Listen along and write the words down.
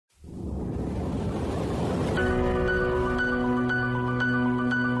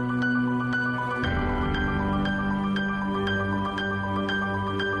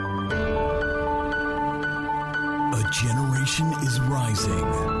Rising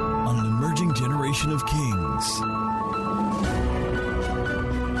on an emerging generation of kings.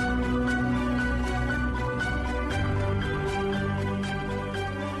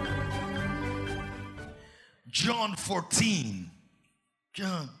 John 14.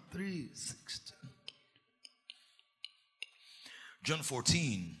 John 3:16. John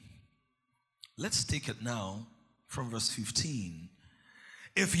 14. Let's take it now from verse 15.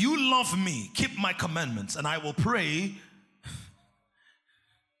 If you love me, keep my commandments, and I will pray.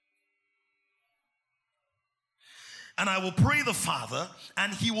 And I will pray the Father,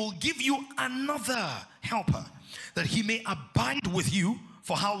 and he will give you another helper, that he may abide with you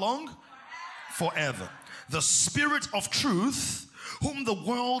for how long? Forever. The Spirit of truth, whom the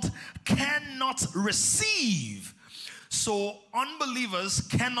world cannot receive. So unbelievers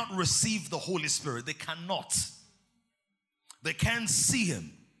cannot receive the Holy Spirit. They cannot. They can't see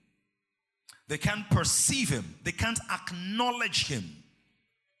him. They can't perceive him. They can't acknowledge him.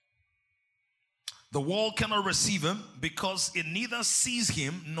 The world cannot receive him because it neither sees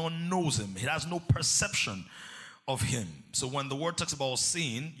him nor knows him. It has no perception of him. So when the word talks about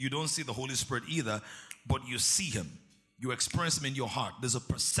seeing, you don't see the Holy Spirit either, but you see him. You experience him in your heart. There's a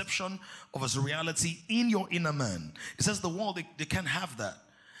perception of his reality in your inner man. It says the world, they can't have that.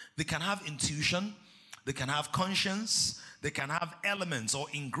 They can have intuition. They can have conscience. They can have elements or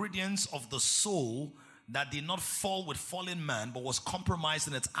ingredients of the soul that did not fall with fallen man, but was compromised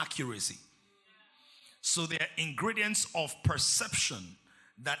in its accuracy. So they are ingredients of perception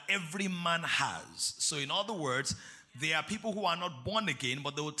that every man has. So in other words, there are people who are not born again,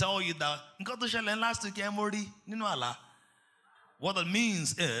 but they will tell you that what it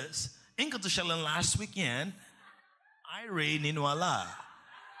means is last weekend I read Ninuala.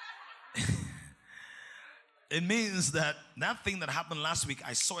 It means that thing that happened last week,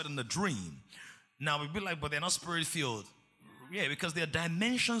 I saw it in a dream. Now we'd be like, but they're not spirit filled. Yeah, because there are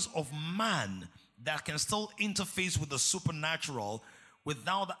dimensions of man that can still interface with the supernatural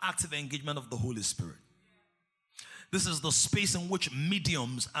without the active engagement of the Holy Spirit. This is the space in which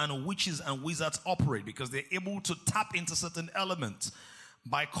mediums and witches and wizards operate, because they're able to tap into certain elements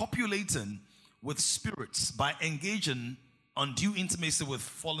by copulating with spirits, by engaging undue intimacy with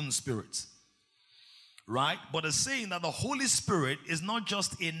fallen spirits. Right? But it's saying that the Holy Spirit is not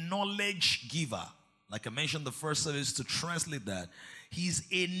just a knowledge giver. Like I mentioned the first service to translate that. He's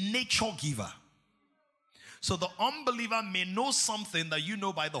a nature giver. So the unbeliever may know something that you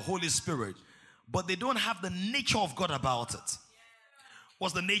know by the Holy Spirit, but they don't have the nature of God about it.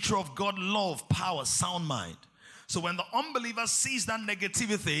 What's the nature of God? Love, power, sound mind. So when the unbeliever sees that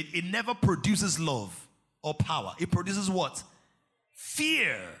negativity, it never produces love or power. It produces what?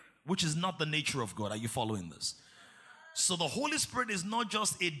 Fear, which is not the nature of God. Are you following this? So the Holy Spirit is not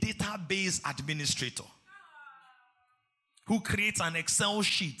just a database administrator who creates an Excel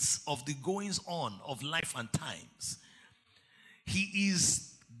sheet of the goings on of life and times. He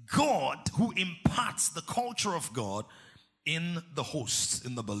is God who imparts the culture of God in the host,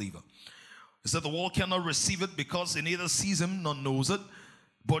 in the believer. He said the world cannot receive it because it neither sees him nor knows it,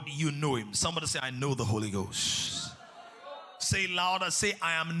 but you know him. Somebody say, I know the Holy Ghost. Say louder, say,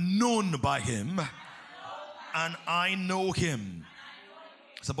 I am known by him and I know him.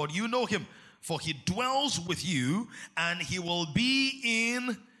 So, but you know him, for he dwells with you and he will be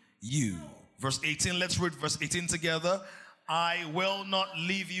in you. Verse 18, let's read verse 18 together. I will not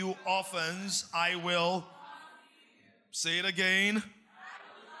leave you orphans. I will. Say it again.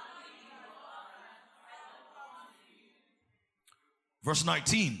 Verse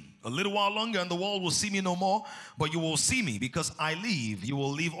 19, a little while longer and the world will see me no more, but you will see me because I live. You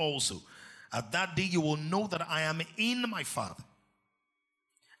will live also. At that day you will know that I am in my Father,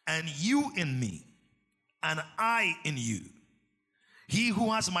 and you in me, and I in you. He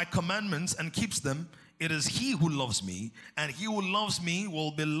who has my commandments and keeps them, it is he who loves me, and he who loves me will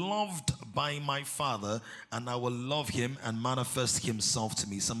be loved by my Father, and I will love him and manifest himself to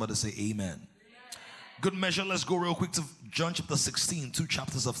me. Somebody say amen. Good measure. Let's go real quick to John chapter 16, 2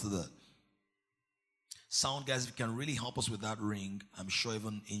 chapters after that. Sound guys, if you can really help us with that ring, I'm sure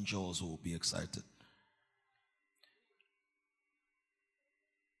even angels will be excited.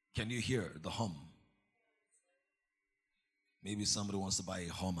 Can you hear the hum? Maybe somebody wants to buy a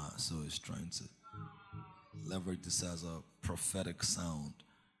Hummer, so he's trying to leverage this as a prophetic sound.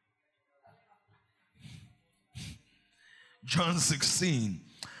 John 16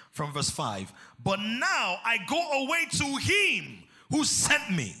 from verse 5. But now I go away to him who sent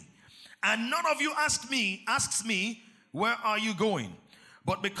me, and none of you asks me, where are you going?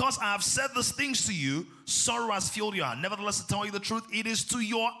 But because I have said these things to you, sorrow has filled your heart. Nevertheless, to tell you the truth, it is to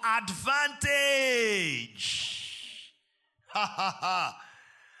your advantage. Ha ha ha.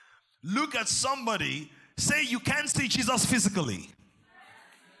 Look at somebody, say you can't see Jesus physically.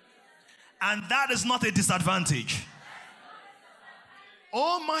 And that is not a disadvantage.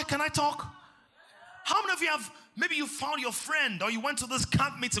 Oh my, can I talk? How many of you have, maybe you found your friend, or you went to this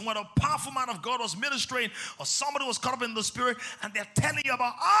camp meeting where a powerful man of God was ministering, or somebody was caught up in the spirit, and they're telling you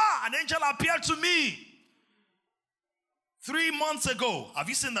about, an angel appeared to me 3 months ago. Have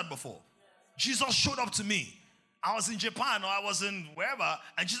you seen that before? Jesus showed up to me. I was in Japan, or I was in wherever,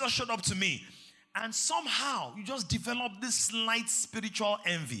 and Jesus showed up to me. And somehow, you just develop this slight spiritual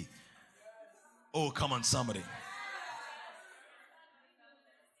envy. Oh, come on, somebody.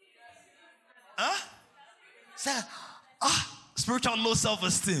 Huh? Say, spiritual low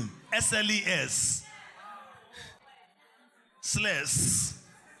self-esteem. SLES. Sless.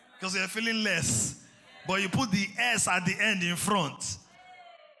 Because you're feeling less. But you put the S at the end in front.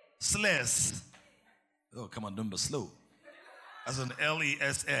 Sless. Oh, come on, don't be slow. As an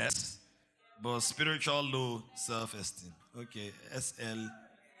LESS. But spiritual low self-esteem. Okay, SLSE.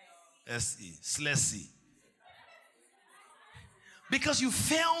 Slessy. Because you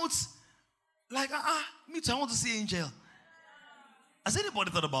felt like, me too, I want to see angel. Has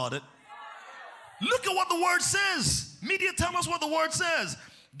anybody thought about it? Look at what the word says. Media tell us what the word says.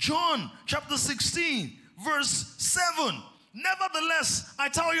 John chapter 16, verse 7. Nevertheless, I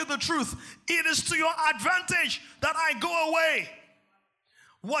tell you the truth. It is to your advantage that I go away.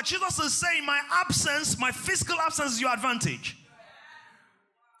 What Jesus is saying, my absence, my physical absence is your advantage.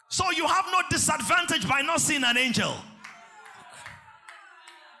 So you have no disadvantage by not seeing an angel.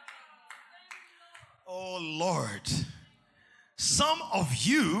 Oh Lord. Some of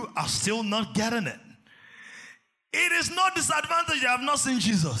you are still not getting it. It is no disadvantage. I have not seen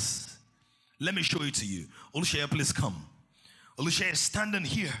Jesus. Let me show it to you. Olushaya, please come. Olushaya is standing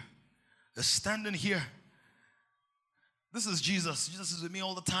here. Is standing here. This is Jesus. Jesus is with me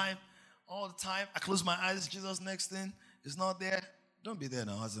all the time. All the time. I close my eyes. Jesus next thing is not there. Don't be there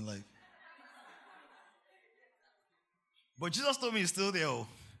now, as in like. But Jesus told me he's still there. Oh.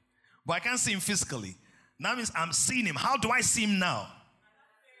 But I can't see him physically. That means I'm seeing him. How do I see him now?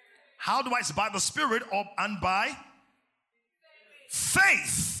 How do I see? By the Spirit and by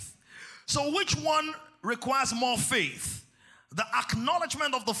faith. So which one requires more faith? The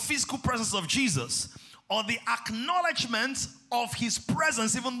acknowledgement of the physical presence of Jesus, or the acknowledgement of his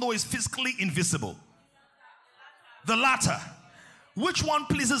presence even though he's physically invisible? The latter. Which one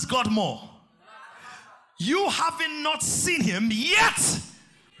pleases God more? You having not seen him yet,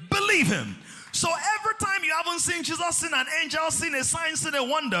 believe him. So every time you haven't seen Jesus, seen an angel, seen a sign, seen a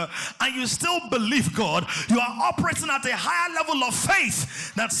wonder, and you still believe God, you are operating at a higher level of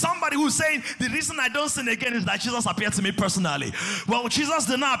faith than somebody who's saying, the reason I don't sin again is that Jesus appeared to me personally. Well, Jesus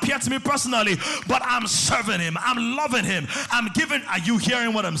did not appear to me personally, but I'm serving him, I'm loving him, I'm giving. Are you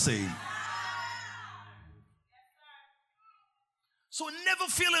hearing what I'm saying? So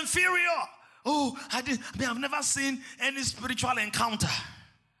never feel inferior. Oh, I've never seen any spiritual encounter.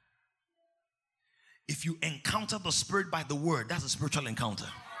 If you encounter the Spirit by the word, that's a spiritual encounter.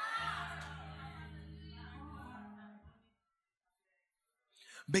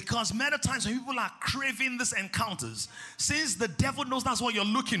 Because many times when people are craving these encounters, since the devil knows that's what you're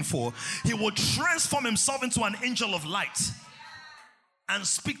looking for, he will transform himself into an angel of light and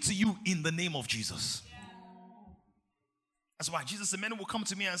speak to you in the name of Jesus. That's why Jesus said, many will come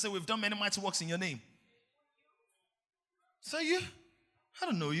to me and say, we've done many mighty works in your name. Say you? I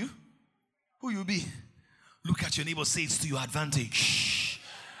don't know you. Who you be? Look at your neighbor, say it's to your advantage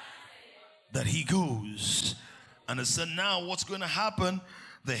that he goes. And I said, now what's going to happen?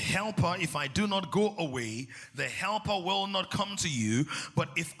 The helper, if I do not go away, the helper will not come to you. But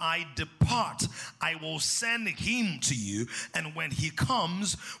if I depart, I will send him to you. And when he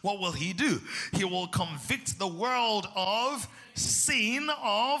comes, what will he do? He will convict the world of sin,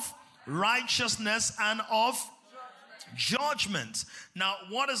 of righteousness, and of judgment. Now,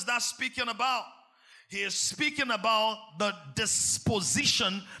 what is that speaking about? He is speaking about the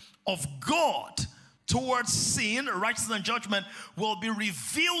disposition of God towards sin, righteousness, and judgment will be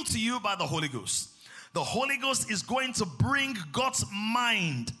revealed to you by the Holy Ghost. The Holy Ghost is going to bring God's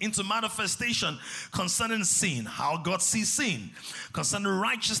mind into manifestation concerning sin, how God sees sin, concerning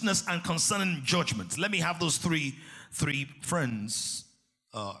righteousness, and concerning judgment. Let me have those three friends.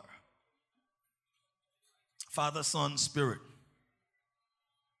 Father, Son, Spirit.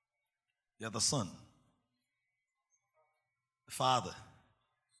 You're the Son. Father.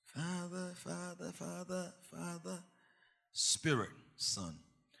 Father. Spirit, Son.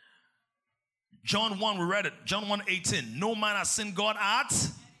 John 1, we read it. John 1:18. No man has seen God at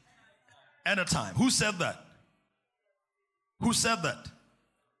any time. Who said that? Who said that?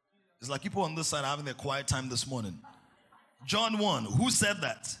 It's like people on this side having their quiet time this morning. John 1. Who said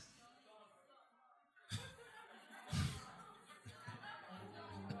that?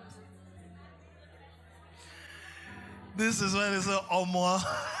 This is when they say, Omo.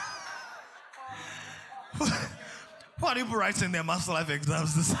 What are people writing their master life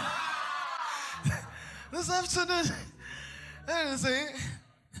exams this afternoon? And they say,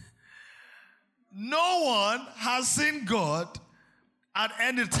 no one has seen God at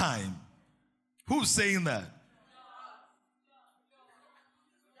any time. Who's saying that?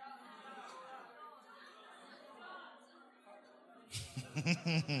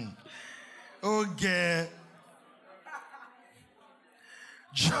 Okay.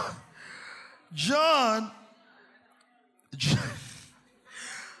 John,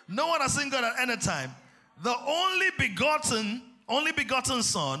 no one has seen God at any time. The only begotten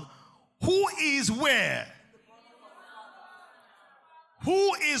Son, who is where?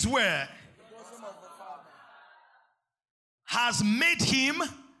 Who is where? Has made him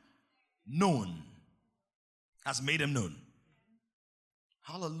known. Has made him known.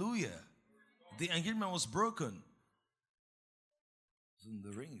 Hallelujah. The engagement was broken.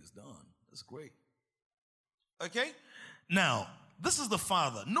 The ring is done. That's great. Okay? Now, this is the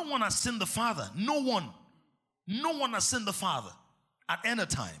Father. No one has seen the Father. No one. No one has seen the Father at any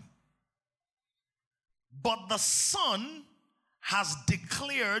time. But the Son has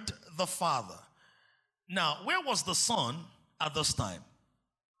declared the Father. Now, where was the Son at this time?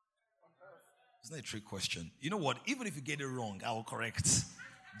 Isn't that a trick question? You know what? Even if you get it wrong, I will correct.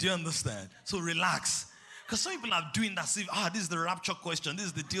 Do you understand? So relax. Because some people are doing that. This is the rapture question. This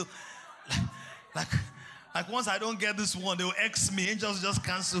is the deal. Like once I don't get this one, they will X me. Angels just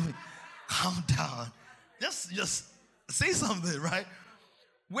cancel me. Calm down. Just say something, right?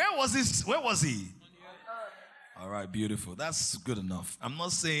 Where was this? Where was he? All right, beautiful. That's good enough. I'm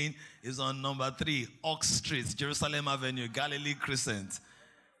not saying it's on number 3, Ox Street, Jerusalem Avenue, Galilee Crescent.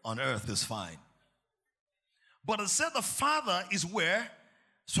 On earth is fine. But it said the Father is where?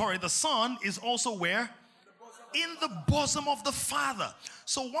 Sorry, the Son is also where? In the bosom of the Father.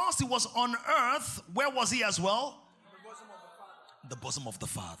 So whilst he was on earth, where was he as well? The bosom of the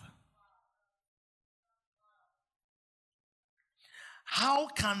Father. How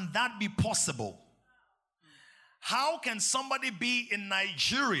can that be possible? How can somebody be in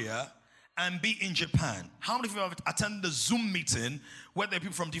Nigeria and be in Japan? How many of you have attended the Zoom meeting where there are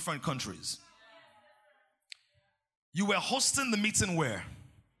people from different countries? You were hosting the meeting where?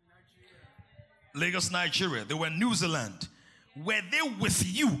 Lagos, Nigeria. They were in New Zealand. Were they with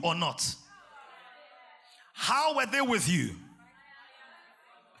you or not? How were they with you?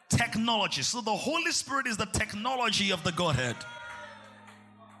 Technology. So the Holy Spirit is the technology of the Godhead.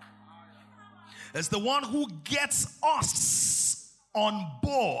 It's the one who gets us on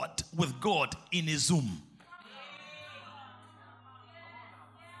board with God in a Zoom.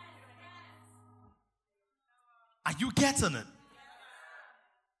 Are you getting it?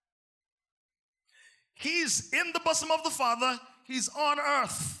 He's in the bosom of the Father. He's on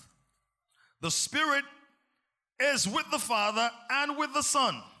earth. The Spirit is with the Father and with the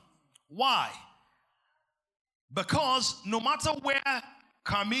Son. Why? Because no matter where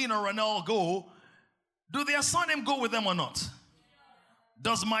Carmine or Ranel go, do their surname go with them or not?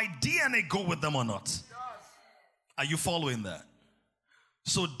 Does my DNA go with them or not? Are you following that?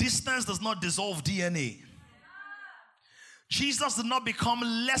 So distance does not dissolve DNA. Jesus did not become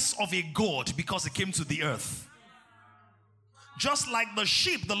less of a God because he came to the earth. Just like the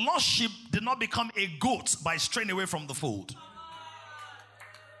sheep, the lost sheep did not become a goat by straying away from the fold.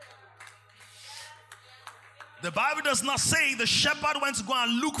 The Bible does not say the shepherd went to go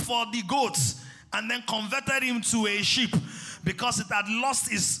and look for the goats and then converted him to a sheep because it had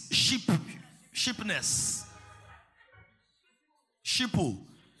lost its sheepness. Sheeple.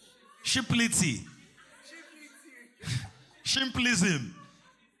 Sheeplity. Shimplism.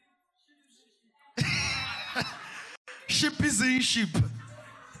 Sheep is in sheep.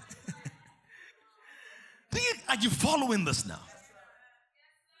 Are you following this now?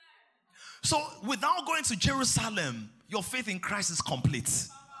 So without going to Jerusalem, your faith in Christ is complete.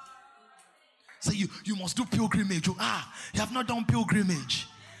 So you must do pilgrimage. You have not done pilgrimage.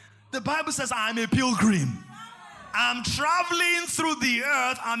 The Bible says I am a pilgrim. I'm traveling through the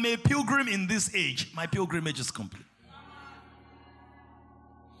earth. I'm a pilgrim in this age. My pilgrimage is complete.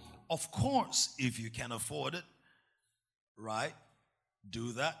 Of course, if you can afford it, right,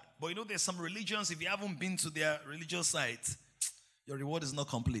 do that. But you know, there's some religions, if you haven't been to their religious site, your reward is not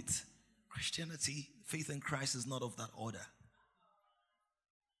complete. Christianity, faith in Christ is not of that order.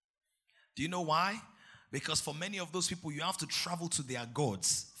 Do you know why? Because for many of those people, you have to travel to their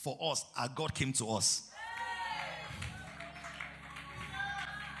gods. For us, our God came to us.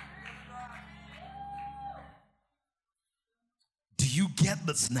 Do you get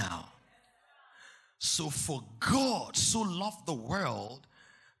this now? So for God so loved the world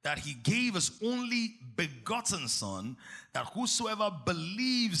that he gave his only begotten Son, that whosoever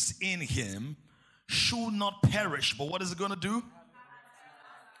believes in him should not perish. But what is it going to do?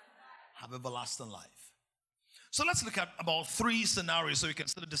 Have everlasting life. So let's look at about 3 scenarios so we can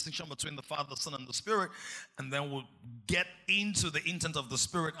see the distinction between the Father, the Son, and the Spirit. And then we'll get into the intent of the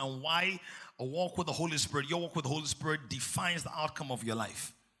Spirit and why a walk with the Holy Spirit, your walk with the Holy Spirit, defines the outcome of your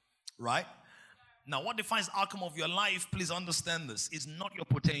life. Right? Now, what defines the outcome of your life, please understand this, is not your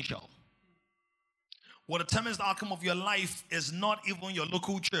potential. What determines the outcome of your life is not even your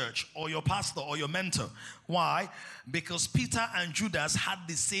local church or your pastor or your mentor. Why? Because Peter and Judas had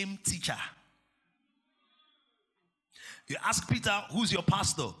the same teacher. You ask Peter, who's your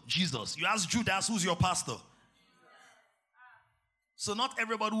pastor? Jesus. You ask Judas, who's your pastor? So not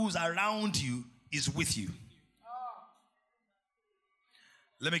everybody who's around you is with you.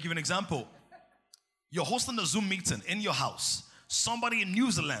 Let me give you an example. You're hosting a Zoom meeting in your house. Somebody in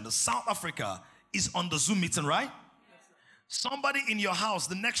New Zealand or South Africa is on the Zoom meeting, right? Somebody in your house,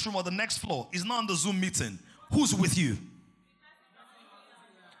 the next room or the next floor, is not on the Zoom meeting. Who's with you?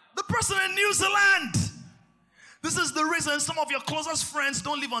 The person in New Zealand. This is the reason some of your closest friends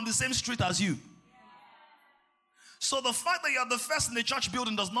don't live on the same street as you. So the fact that you're the first in the church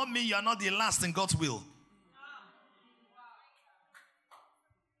building does not mean you're not the last in God's will.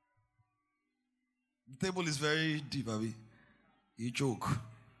 The table is very deep, Abby. You joke.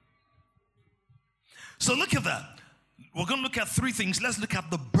 So look at that. We're going to look at 3 things. Let's look at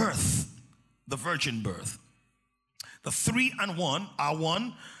the birth, the virgin birth. The 3 and 1 are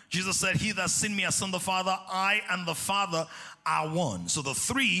one. Jesus said, he that sent me has sent the Father. I and the Father are one. So the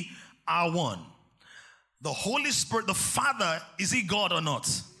 3 are one. The Holy Spirit, the Father, is he God or not?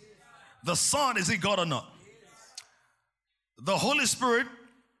 The Son, is he God or not? The Holy Spirit,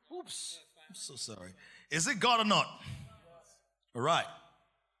 oops, I'm so sorry. Is it God or not? All right.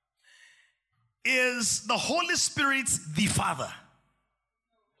 Is the Holy Spirit the Father?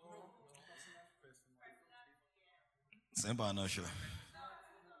 Somebody not sure.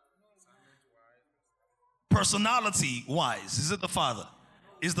 Personality wise, is it the Father?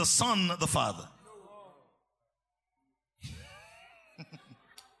 Is the Son the Father?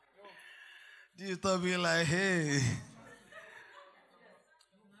 Do you start being like, hey?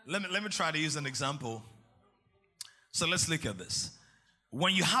 Let me try to use an example. So let's look at this.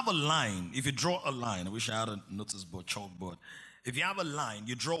 When you have a line, if you draw a line, I wish I had a notice board, chalkboard. If you have a line,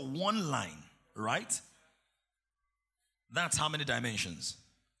 you draw one line, right? That's how many dimensions?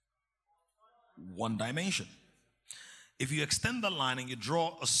 1 dimension. If you extend the line and you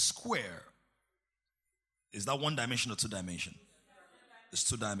draw a square, is that 1 dimension or 2 dimension? It's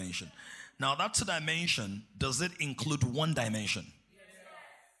 2 dimension. Now that 2 dimension, does it include 1 dimension?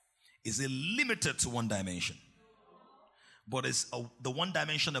 Is it limited to 1 dimension? But is the 1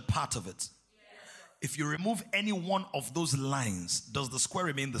 dimension a part of it? If you remove any one of those lines, does the square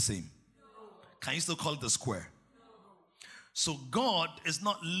remain the same? Can you still call it a square? So God is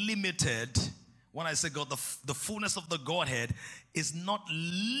not limited. When I say God, the fullness of the Godhead is not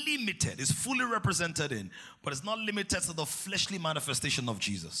limited. It's fully represented in, but it's not limited to the fleshly manifestation of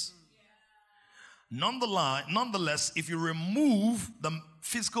Jesus. Nonetheless, if you remove the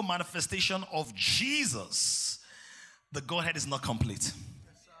physical manifestation of Jesus, the Godhead is not complete.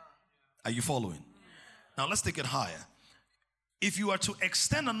 Are you following? Now let's take it higher. If you are to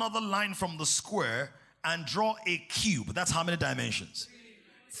extend another line from the square and draw a cube, that's how many dimensions?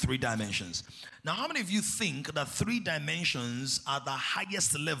 3 dimensions. Now, how many of you think that 3 dimensions are the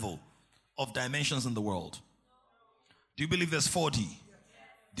highest level of dimensions in the world? Do you believe there's 4D?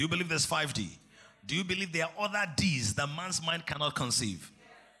 Do you believe there's 5D? Do you believe there are other Ds that man's mind cannot conceive?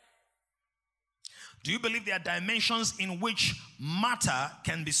 Do you believe there are dimensions in which matter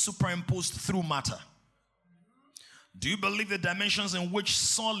can be superimposed through matter? Do you believe the dimensions in which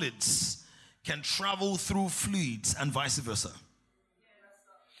solids can travel through fluids and vice versa?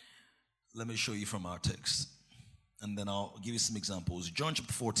 Let me show you from our text, and then I'll give you some examples. John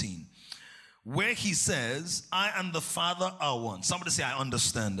chapter 14, where he says, I and the Father are one. Somebody say, I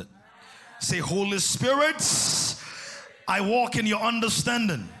understand it. Say, Holy Spirit, I walk in your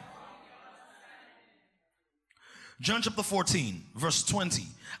understanding. John chapter 14, verse 20.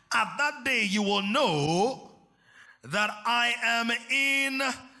 At that day you will know that I am in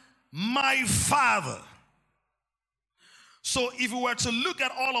my Father, So if we were to look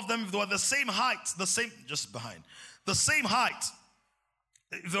at all of them, if they were the same height, just behind, the same height,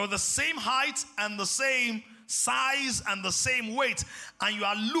 if they were the same height and the same size and the same weight, and you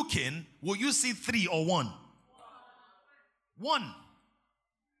are looking, will you see 3 or 1? 1.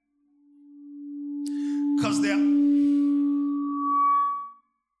 Because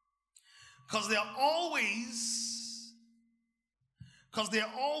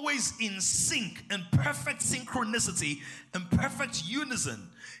they're always in sync, in perfect synchronicity, in perfect unison.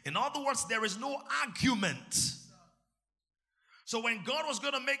 In other words, there is no argument. So when God was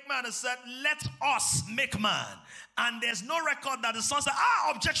going to make man, he said, let us make man. And there's no record that the son said,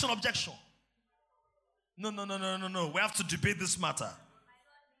 objection. No. We have to debate this matter.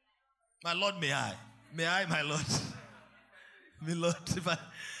 My Lord, may I, my Lord? My Lord,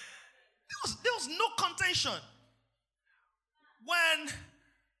 there was no contention. When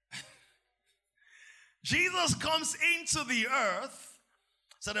Jesus comes into the earth,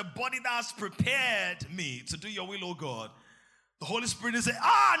 so the body that has prepared me to do your will, oh God, the Holy Spirit is saying, no,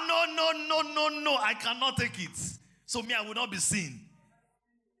 I cannot take it. So me, I will not be seen.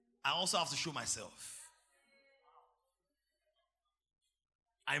 I also have to show myself.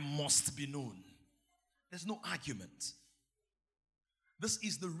 I must be known. There's no argument. This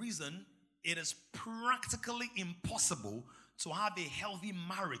is the reason it is practically impossible to have a healthy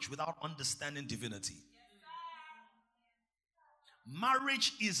marriage without understanding divinity.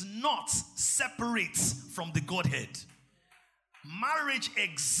 Marriage is not separate from the Godhead. Marriage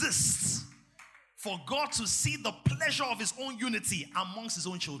exists for God to see the pleasure of his own unity amongst his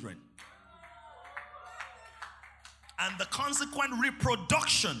own children. And the consequent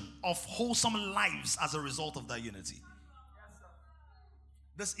reproduction of wholesome lives as a result of that unity.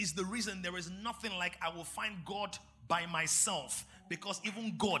 This is the reason there is nothing like I will find God by myself, because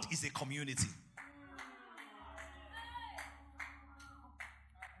even God is a community.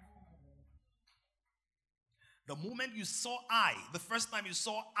 The moment you saw the first time you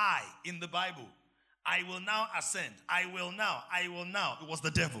saw I in the Bible, I will now ascend, I will now, it was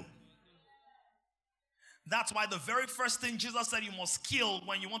the devil. That's why the very first thing Jesus said you must kill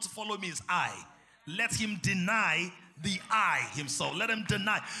when you want to follow me is I. Let him deny the I himself. Let him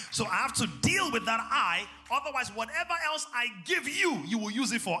deny. So I have to deal with that I. Otherwise, whatever else I give you, you will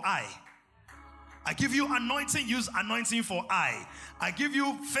use it for I. I give you anointing, use anointing for I. I give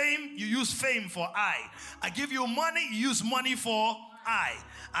you fame, you use fame for I. I give you money, you use money for I.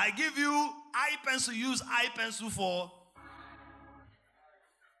 I give you eye pencil, use eye pencil for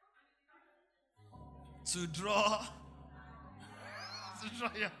to draw.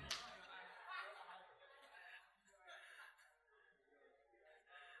 Yeah.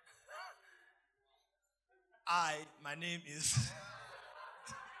 My name is.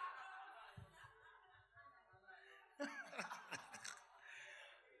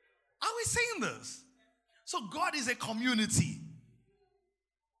 Are we saying this? So God is a community.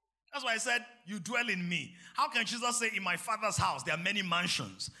 That's why I said, you dwell in me. How can Jesus say, in my Father's house there are many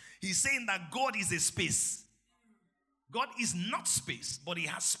mansions? He's saying that God is a space. God is not space, but he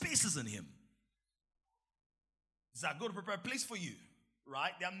has spaces in him. Is that God prepared a place for you?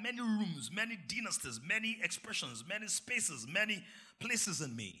 Right? There are many rooms, many dynasties, many expressions, many spaces, many places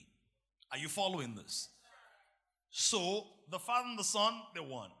in me. Are you following this? So, the Father and the Son, they're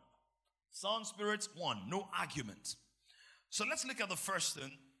one. Son, Spirit, one. No argument. So let's look at the first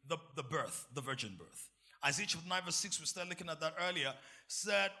thing, the birth, the virgin birth. Isaiah chapter 9 verse 6, we started looking at that earlier,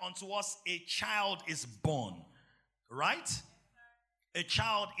 said, unto us a child is born. Right? A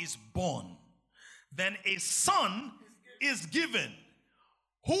child is born. Then a son is given.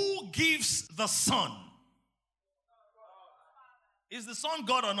 Who gives the son? Is the son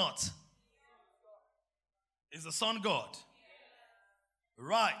God or not? Is the son God?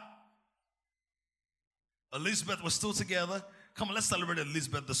 Right. Elizabeth was still together. Come on, let's celebrate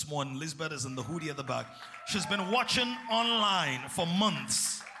Elizabeth this morning. Elizabeth is in the hoodie at the back. She's been watching online for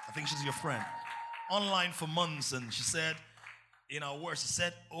months. I think she's your friend. Online for months, and she said, in our words, she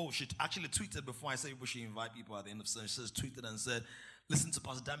said, she actually tweeted before I said we should invite people at the end of the service. She tweeted and said, listen to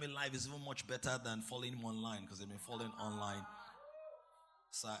Pastor Dami live is even much better than following him online, because they've been following online.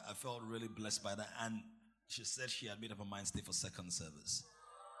 So I felt really blessed by that. And she said she had made up her mind to stay for second service.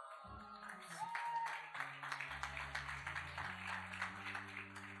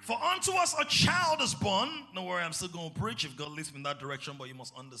 For unto us a child is born. Don't worry, I'm still going to preach if God leads me in that direction, but you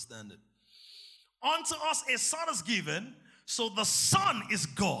must understand it. Unto us a son is given. So the son is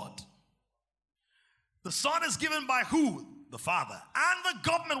God. The son is given by who? The Father. And the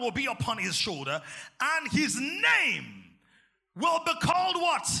government will be upon his shoulder. And his name will be called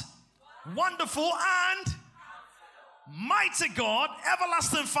what? Wonderful and mighty God,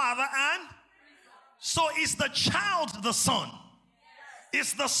 everlasting Father, and so is the child the Son?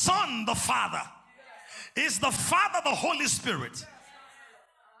 Is the Son the Father? Is the Father the Holy Spirit?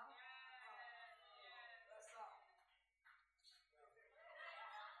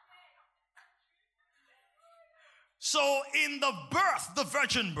 So in the birth, the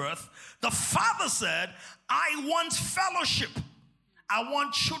virgin birth, the Father said, I want fellowship. I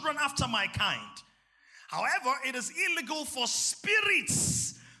want children after my kind. However, it is illegal for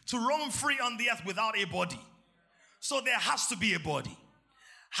spirits to roam free on the earth without a body. So there has to be a body.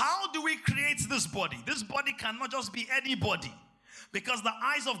 How do we create this body? This body cannot just be any body, because the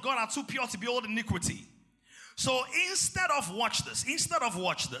eyes of God are too pure to behold iniquity. So instead of watch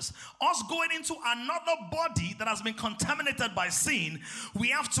this, us going into another body that has been contaminated by sin, we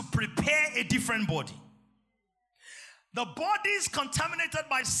have to prepare a different body. The bodies contaminated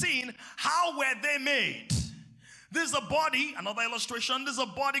by sin, how were they made? This is a body, another illustration, this is a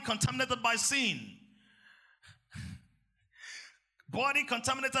body contaminated by sin. Body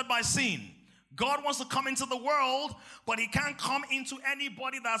contaminated by sin. God wants to come into the world, but he can't come into any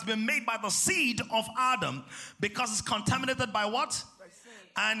body that has been made by the seed of Adam, because it's contaminated by what? By sin.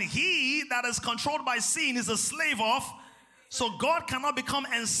 And he that is controlled by sin is a slave of. So God cannot become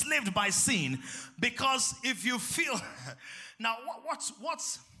enslaved by sin, because if you feel now what's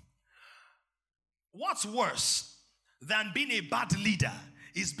worse than being a bad leader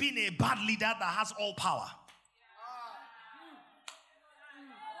is being a bad leader that has all power.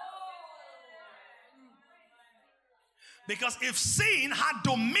 Because if sin had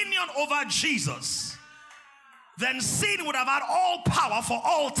dominion over Jesus, then sin would have had all power for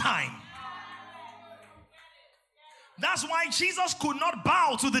all time. That's why Jesus could not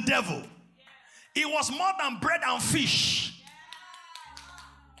bow to the devil. It was more than bread and fish.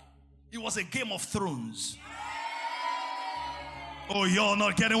 It was a Game of Thrones. Oh, y'all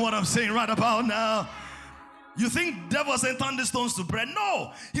not getting what I'm saying right about now? You think devil saying turn the stones to bread?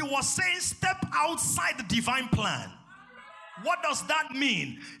 No, he was saying step outside the divine plan. What does that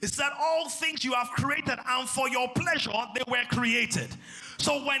mean? It's that all things you have created, and for your pleasure they were created.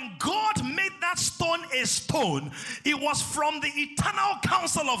 So when God made that stone a stone, it was from the eternal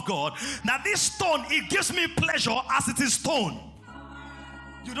counsel of God that this stone, it gives me pleasure as it is stone.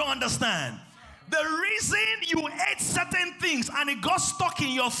 You don't understand. The reason you ate certain things and it got stuck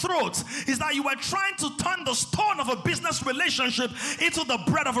in your throat is that you were trying to turn the stone of a business relationship into the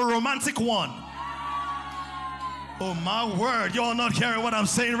bread of a romantic one. Oh my word, you're not hearing what I'm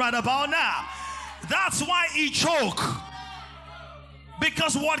saying right about now. That's why he choked.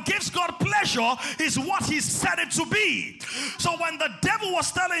 Because what gives God pleasure is what he said it to be. So when the devil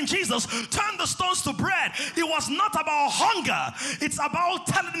was telling Jesus, turn the stones to bread, it was not about hunger. It's about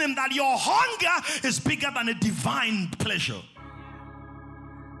telling him that your hunger is bigger than a divine pleasure.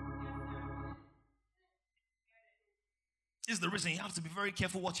 This is the reason you have to be very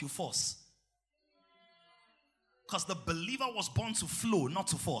careful what you force. Because the believer was born to flow, not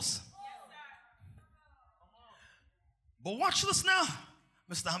to force. But watch this now.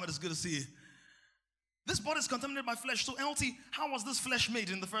 Mr. Hamid, it's good to see you. This body is contaminated by flesh. So LT, how was this flesh made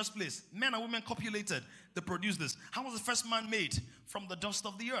in the first place? Men and women copulated. They produced this. How was the first man made? From the dust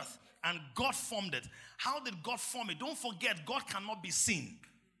of the earth. And God formed it. How did God form it? Don't forget, God cannot be seen.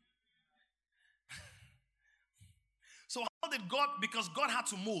 So how did God, because God had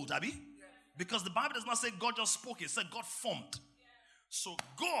to mold, Abby? Because the Bible does not say God just spoke, it said God formed. So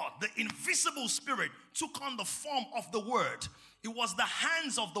God, the invisible spirit, took on the form of the word. It was the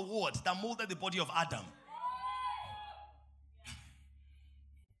hands of the word that molded the body of Adam.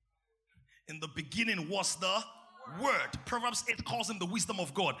 In the beginning was the word. Proverbs 8 calls him the wisdom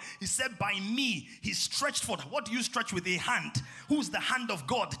of God. He said, by me, he stretched forth. What do you stretch with? A hand. Who's the hand of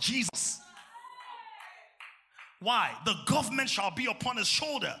God? Jesus. Why? The government shall be upon his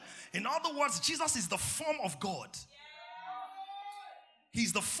shoulder. In other words, Jesus is the form of God.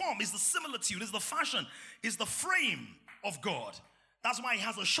 He's the form, he's the similitude, he's the fashion, he's the frame of God. That's why he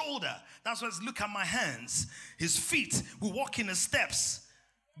has a shoulder. That's why it's look at my hands. His feet, we walk in his steps.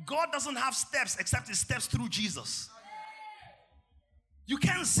 God doesn't have steps except his steps through Jesus. You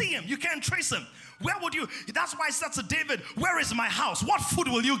can't see him. You can't trace him. Where would you? That's why I said to David, where is my house? What food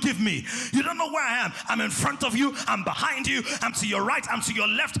will you give me? You don't know where I am. I'm in front of you. I'm behind you. I'm to your right. I'm to your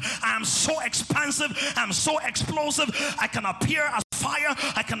left. I am so expansive. I'm so explosive. I can appear as fire.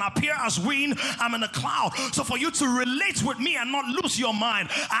 I can appear as wind. I'm in a cloud. So for you to relate with me and not lose your mind,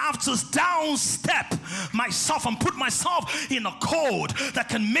 I have to downstep myself and put myself in a code that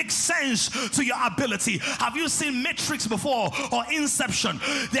can make sense to your ability. Have you seen Matrix before or Inception? deception.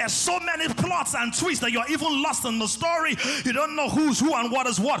 There's so many plots and twists that you're even lost in the story. You don't know who's who and what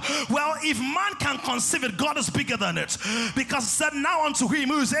is what. Well, if man can conceive it, God is bigger than it. Because it said, now unto him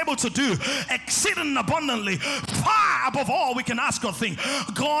who is able to do exceeding abundantly, far above all we can ask or think.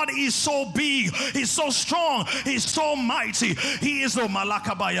 God is so big, he's so strong, he's so mighty. He is the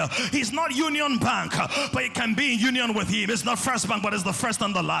Malakabaya. He's not Union Bank, but it can be in union with him. It's not First Bank, but it's the first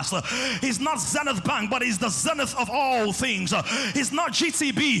and the last. He's not Zenith Bank, but he's the zenith of all things. He's not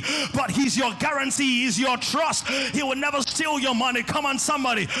GTB, but he's your guarantee, he's your trust. He will never steal your money. Come on,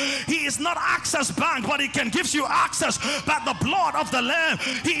 somebody. He is not Access Bank, but he can give you access by the blood of the Lamb.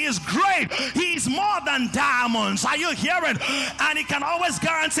 He is great. He is more than diamonds. Are you hearing? And he can always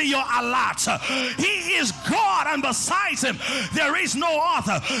guarantee your alert. He is God, and besides him there is no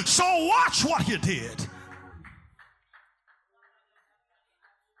other. So watch what he did.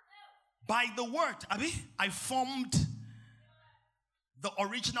 By the word, I formed the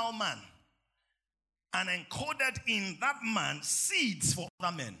original man and encoded in that man seeds for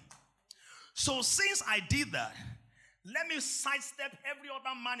other men. So since I did that, let me sidestep every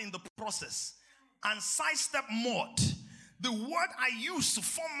other man in the process and sidestep mod. The word I used to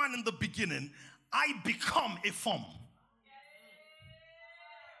form man in the beginning, I become a form.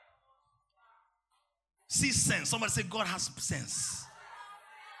 See sense. Somebody say God has sense.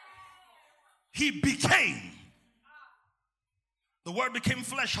 He became. The word became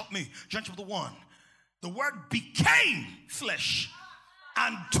flesh. Help me. John chapter 1. The word became flesh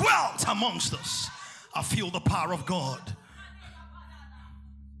and dwelt amongst us. I feel the power of God.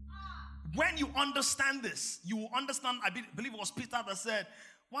 When you understand this, you will understand. I believe it was Peter that said,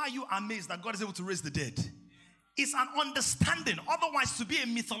 why are you amazed that God is able to raise the dead? It's an understanding. Otherwise, to be a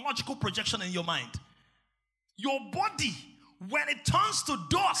mythological projection in your mind. Your body, when it turns to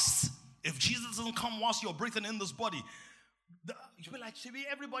dust, if Jesus doesn't come whilst you're breathing in this body, you'll be like,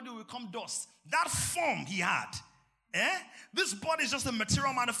 everybody will become dust. That form he had. This body is just a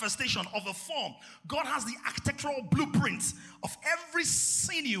material manifestation of a form. God has the architectural blueprints of every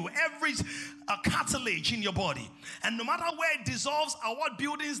sinew, every cartilage in your body. And no matter where it dissolves or what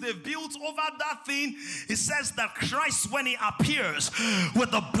buildings they've built over that thing, it says that Christ, when he appears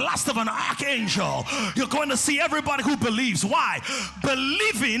with the blast of an archangel, you're going to see everybody who believes. Why?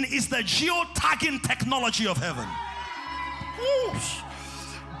 Believing is the geotagging technology of heaven. Whoosh.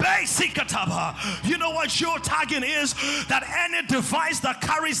 You know what geotagging is? That any device that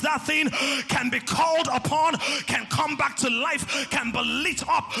carries that thing can be called upon, can come back to life, can be lit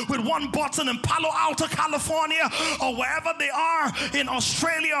up with one button in Palo Alto, California, or wherever they are in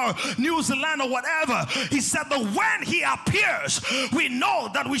Australia or New Zealand or whatever. He said that when he appears, we know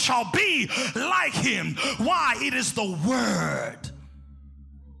that we shall be like him. Why? It is the word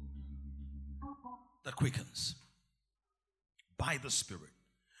that quickens by the Spirit.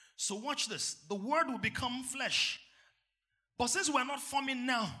 So watch this. The word will become flesh. But since we're not forming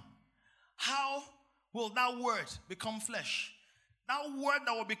now, how will that word become flesh? That word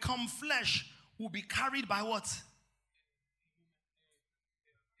that will become flesh will be carried by what?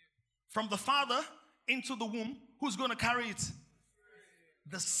 From the Father into the womb. Who's going to carry it?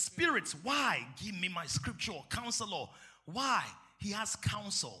 The Spirit. Why? Give me my scripture. Counselor. Why? He has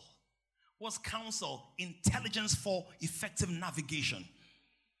counsel. What's counsel? Intelligence for effective navigation.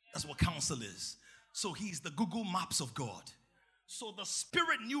 That's what counsel is. So he's the Google Maps of God. So the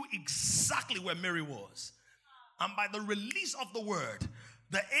Spirit knew exactly where Mary was. And by the release of the word,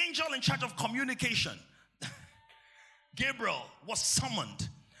 the angel in charge of communication, Gabriel, was summoned.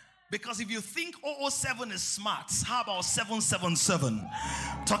 Because if you think 007 is smart, how about 777?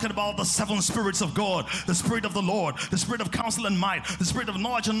 Talking about the seven spirits of God, the Spirit of the Lord, the Spirit of counsel and might, the Spirit of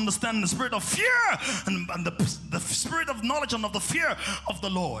knowledge and understanding, the Spirit of fear, and the Spirit of knowledge and of the fear of the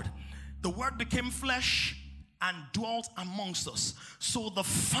Lord. The word became flesh and dwelt amongst us. So the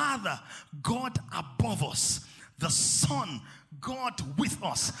Father, God above us, the Son, God with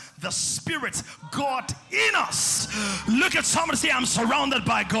us, the Spirit, God in us. Look at somebody, say, I'm surrounded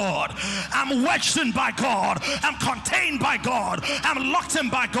by God, I'm wedged in by God, I'm contained by God, I'm locked in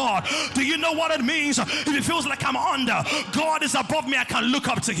by God. Do you know what it means? If it feels like I'm under, God is above me, I can look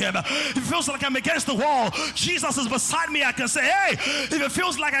up to him. If it feels like I'm against the wall, Jesus is beside me, I can say, hey. If it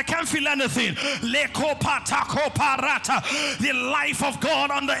feels like I can't feel anything, the life of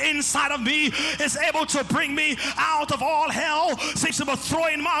God on the inside of me is able to bring me out of all hell. Seems to be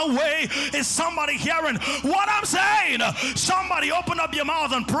throwing my way. Is somebody hearing what I'm saying? Somebody open up your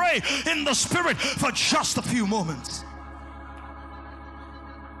mouth and pray in the Spirit for just a few moments.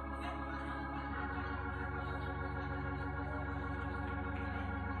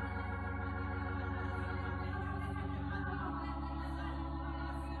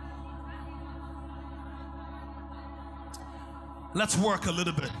 Let's work a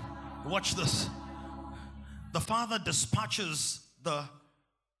little bit. Watch this. The Father dispatches the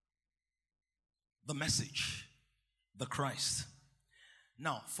message, the Christ.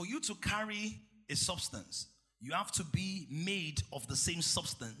 Now, for you to carry a substance, you have to be made of the same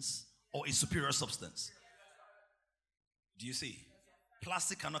substance or a superior substance. Do you see?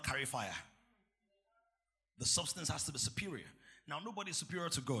 Plastic cannot carry fire. The substance has to be superior. Now, nobody is superior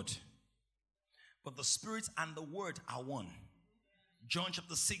to God, but the Spirit and the Word are one. John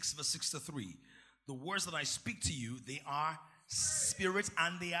chapter 6 verse 63. The words that I speak to you, they are spirit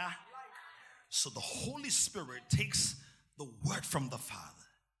and they are. So the Holy Spirit takes the word from the Father.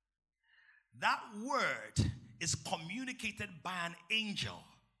 That word is communicated by an angel.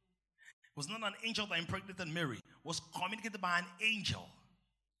 It was not an angel that impregnated Mary. It was communicated by an angel.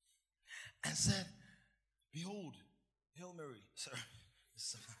 And said, behold, Hail Mary. Sir.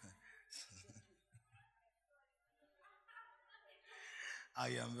 I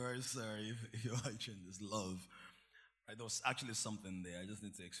am very sorry if you're watching this. Love. Right, there was actually something there. I just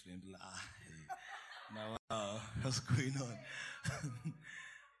need to explain. Now, what's going on?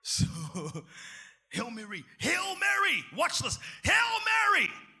 So, Hail Mary. Hail Mary. Watch this. Hail Mary,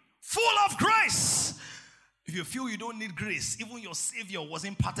 full of grace. If you feel you don't need grace, even your Savior was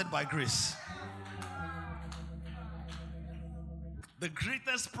imparted by grace. The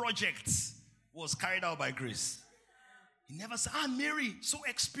greatest project was carried out by grace. He never said, Mary, so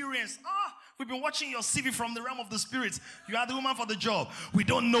experienced. We've been watching your CV from the realm of the Spirit. You are the woman for the job. We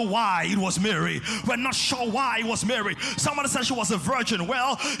don't know why it was Mary. We're not sure why it was Mary. Somebody said she was a virgin.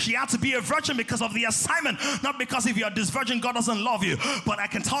 Well, she had to be a virgin because of the assignment, not because if you're this virgin, God doesn't love you. But I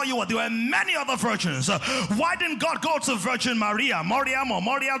can tell you what, there were many other virgins. Why didn't God go to Virgin Maria, Moriamo,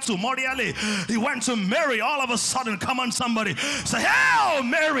 Moriatu, Moriale? He went to Mary. All of a sudden, come on somebody. Say, Hail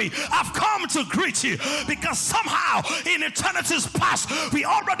Mary, I've come to greet you. Because somehow in eternity's past, we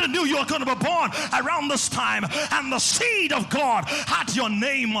already knew you were going to be born around this time, and the seed of God had your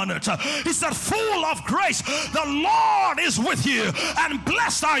name on it. He said, full of grace, the Lord is with you, and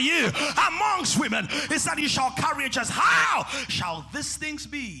blessed are you amongst women. He said, you shall carry a child. How shall these things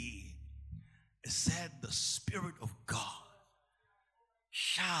be? He said, the Spirit of God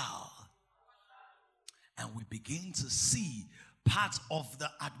shall. And we begin to see part of the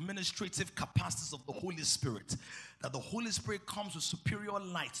administrative capacities of the Holy Spirit, that the Holy Spirit comes with superior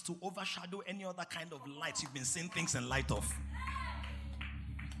light to overshadow any other kind of light you've been seeing things in light of.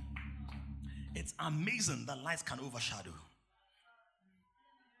 It's amazing that light can overshadow.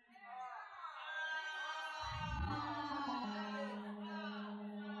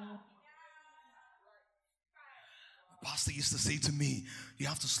 Pastor used to say to me, you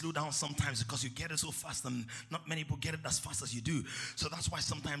have to slow down sometimes because you get it so fast and not many people get it as fast as you do. So that's why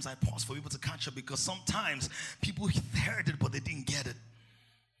sometimes I pause for people to catch up, because sometimes people heard it but they didn't get it.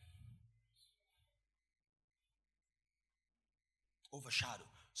 Overshadow.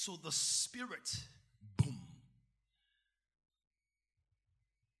 So the Spirit, boom.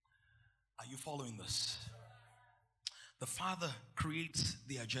 Are you following this? The Father creates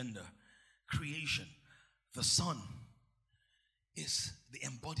the agenda, creation. The Son is the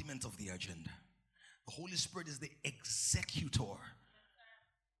embodiment of the agenda. The Holy Spirit is the executor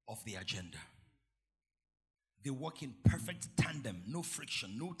of the agenda. They work in perfect tandem, no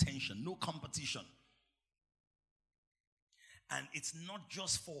friction, no tension, no competition. And it's not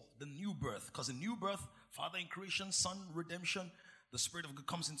just for the new birth, because in new birth, Father in creation, Son, redemption, the Spirit of God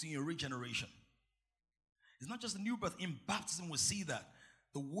comes into your regeneration. It's not just the new birth. In baptism, we see that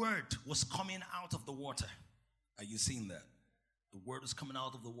the Word was coming out of the water. Are you seeing that? The Word was coming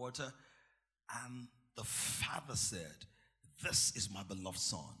out of the water, and the Father said, this is my beloved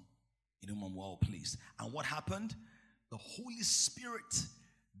Son, in whom I'm well pleased. And what happened? The Holy Spirit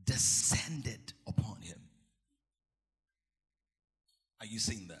descended upon him. Are you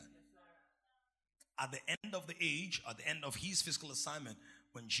seeing that? At the end of the age, at the end of his physical assignment,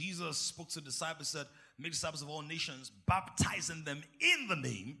 when Jesus spoke to the disciples, said, make disciples of all nations, baptizing them in the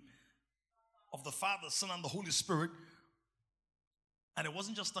name of the Father, Son, and the Holy Spirit. And it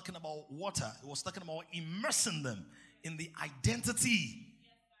wasn't just talking about water. It was talking about immersing them in the identity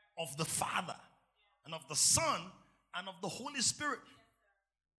of the Father and of the Son and of the Holy Spirit.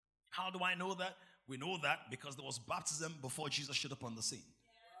 How do I know that? We know that because there was baptism before Jesus showed up on the scene.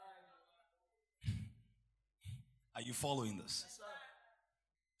 Are you following this?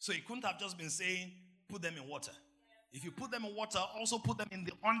 So he couldn't have just been saying, put them in water. If you put them in water, also put them in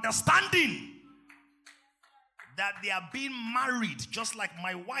the understanding that they are being married, just like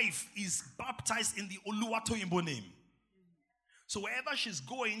my wife is baptized in the Oluwatoyinbo name. So wherever she's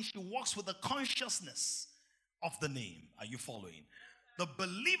going, she walks with the consciousness of the name. Are you following? The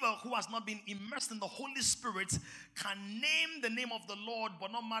believer who has not been immersed in the Holy Spirit can name the name of the Lord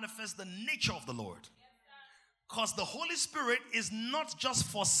but not manifest the nature of the Lord. Because the Holy Spirit is not just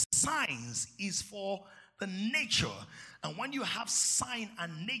for signs, it's for the nature. And when you have sign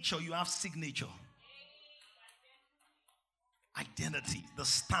and nature, you have signature. Identity, the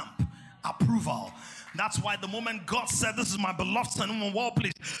stamp, approval. That's why the moment God said, "This is my beloved Son, whom I'm well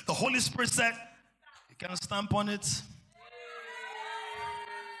pleased," the Holy Spirit said, "You can stamp on it."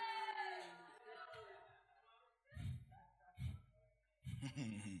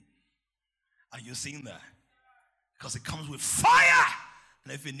 Are you seeing that? Because it comes with fire,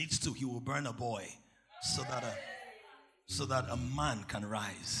 and if it needs to, he will burn a boy so that a man can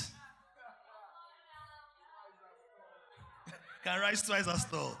rise. Can rise twice as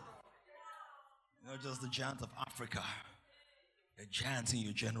tall. You're not just the giant of Africa, a giant in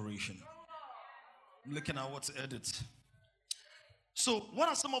your generation. I'm looking at what to edit. So, what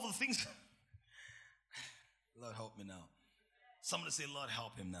are some of the things? Lord, help me now. Somebody say, "Lord,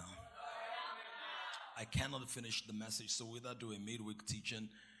 help him now." I cannot finish the message, so we either do a midweek teaching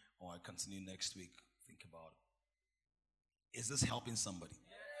or I continue next week. Think about it. Is this helping somebody?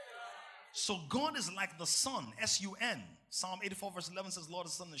 So God is like the sun, S-U-N. Psalm 84 verse 11 says, "Lord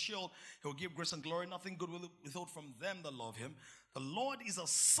is the sun and shield. He will give grace and glory. Nothing good will withhold from them that love him." The Lord is a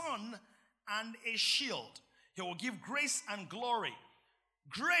sun and a shield. He will give grace and glory.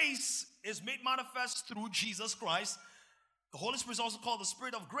 Grace is made manifest through Jesus Christ. The Holy Spirit is also called the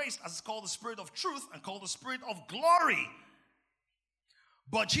Spirit of grace, as it's called the Spirit of truth, and called the Spirit of glory.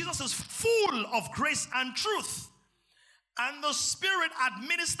 But Jesus is full of grace and truth. And the Spirit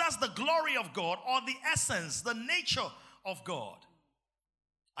administers the glory of God, or the essence, the nature of God.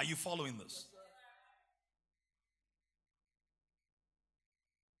 Are you following this?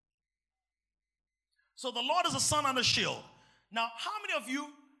 So the Lord is a sun and a shield. Now, how many of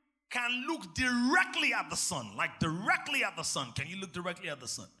you can look directly at the sun? Like directly at the sun. Can you look directly at the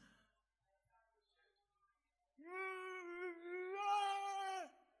sun?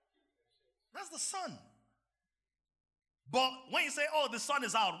 That's the sun. But when you say, "Oh, the sun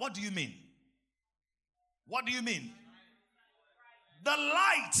is out," what do you mean? What do you mean? The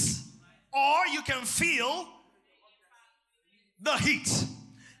light. Or you can feel the heat.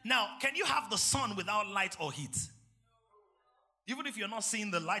 Now, can you have the sun without light or heat? Even if you're not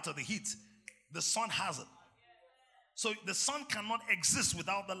seeing the light or the heat, the sun has it. So the sun cannot exist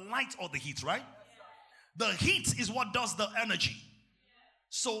without the light or the heat, right? The heat is what does the energy.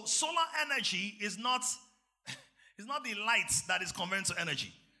 So solar energy is not the light that is converted to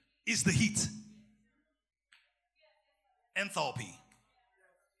energy. It's the heat. Enthalpy.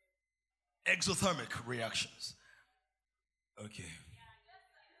 Exothermic reactions. Okay.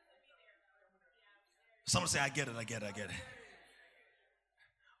 Someone say, "I get it.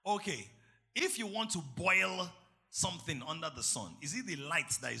 Okay. If you want to boil something under the sun, is it the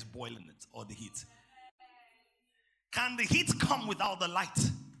light that is boiling it or the heat? Can the heat come without the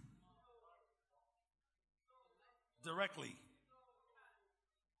light? Directly.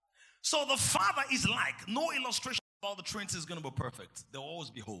 So the Father is like, no illustration about the Trinity is going to be perfect. There will always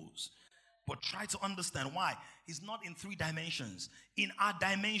be holes. But try to understand why. He's not in 3 dimensions. In our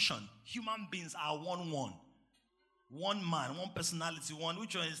dimension, human beings are one. One man, one personality, one.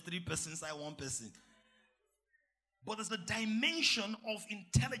 Which one is 3 persons inside 1 person? But there's a dimension of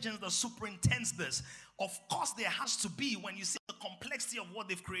intelligence that superintends this. Of course, there has to be when you see the complexity of what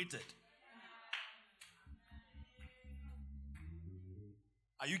they've created.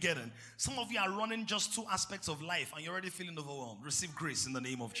 Are you getting? Some of you are running just 2 aspects of life and you're already feeling overwhelmed. Receive grace in the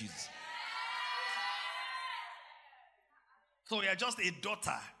name of Jesus. So you're just a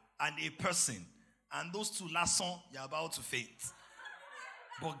daughter and a person. And those 2 last song, you're about to faint.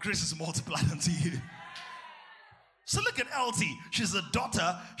 But grace is multiplied unto you. So look at LT. She's a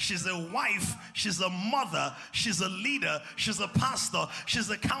daughter, she's a wife, she's a mother, she's a leader, she's a pastor, she's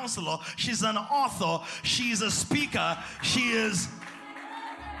a counselor, she's an author, she's a speaker, she is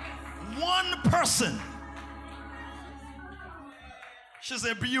one person. She's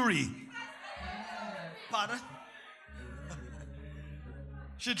a beauty. Pardon?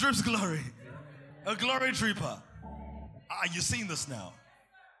 She drips glory. A glory dripper. Are you seeing this now?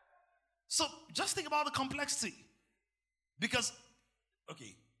 So just think about the complexity. Because,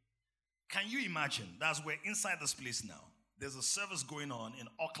 okay, can you imagine, that's we're inside this place now. There's a service going on in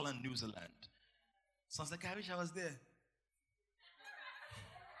Auckland, New Zealand. Sounds like I wish I was there.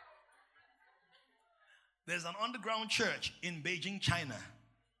 There's an underground church in Beijing, China.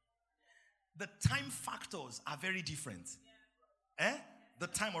 The time factors are very different. The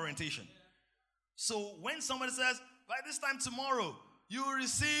time orientation. So when somebody says, by this time tomorrow, you will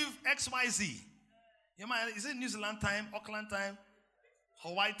receive XYZ. You might, is it New Zealand time, Auckland time,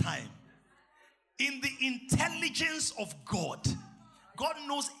 Hawaii time? In the intelligence of God, God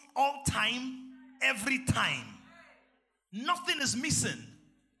knows all time, every time. Nothing is missing.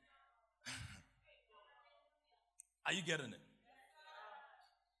 Are you getting it?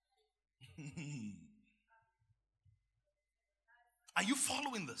 Are you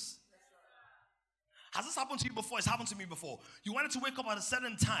following this? Has this happened to you before? It's happened to me before. You wanted to wake up at a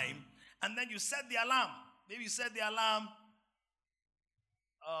certain time, and then you set the alarm. Maybe you set the alarm,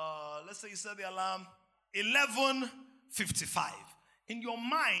 let's say you set the alarm 11:55. In your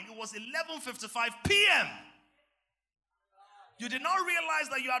mind, it was 11:55 p.m. You did not realize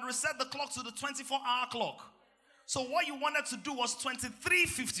that you had reset the clock to the 24-hour clock. So what you wanted to do was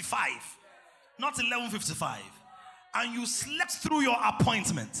 23:55, not 11:55. And you slept through your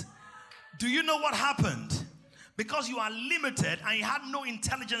appointment. Do you know what happened? Because you are limited and you had no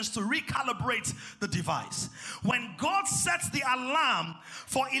intelligence to recalibrate the device. When God sets the alarm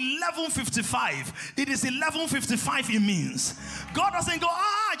for 11:55, it is 11:55 it means. God doesn't go,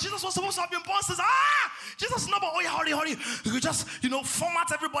 Jesus was supposed to have been born. Says, Jesus, no, but hurry. You just,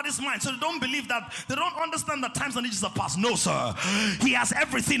 format everybody's mind. So they don't believe that, they don't understand that times and ages have passed. No, sir. He has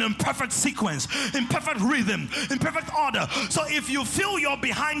everything in perfect sequence, in perfect rhythm, in perfect order. So if you feel you're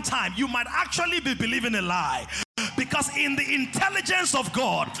behind time, you might actually be believing a lie. Because in the intelligence of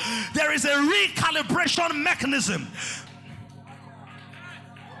God, there is a recalibration mechanism.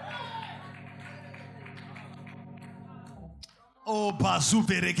 Oh,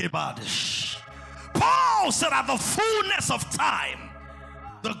 Paul said, at the fullness of time,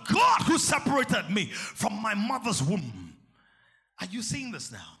 the God who separated me from my mother's womb. Are you seeing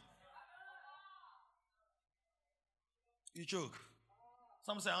this now? You joke.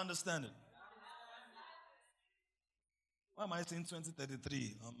 Some say, I understand it. Why am I saying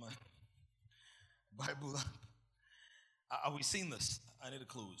 2033 on my Bible? Are we seeing this? I need to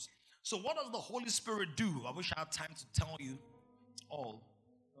close. So what does the Holy Spirit do? I wish I had time to tell you all.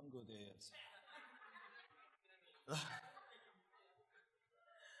 Don't go there yet.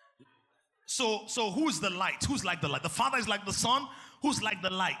 So who's the light? Who's like the light? The Father is like the Son. Who's like the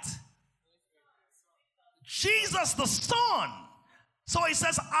light? Jesus the Son. So he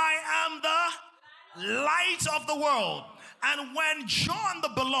says, I am the light of the world. And when John the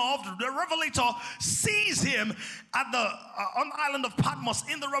beloved, the revelator, sees him at the on the island of Patmos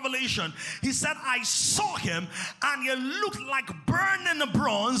in the Revelation, he said, I saw him and he looked like burning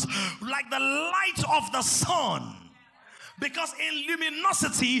bronze, like the light of the sun. Because in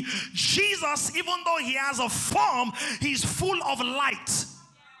luminosity, Jesus, even though he has a form, he's full of light.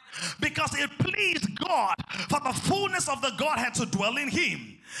 Because it pleased God for the fullness of the Godhead to dwell in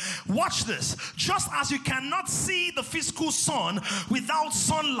him. Watch this. Just as you cannot see the physical sun without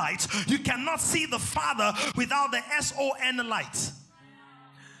sunlight, you cannot see the Father without the S-O-N light.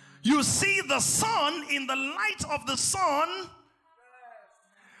 You see the sun in the light of the sun.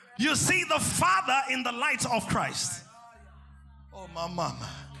 You see the Father in the light of Christ. Oh, my mama.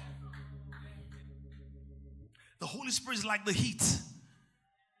 The Holy Spirit is like the heat.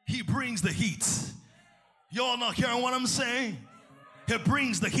 He brings the heat. Y'all not hearing what I'm saying? He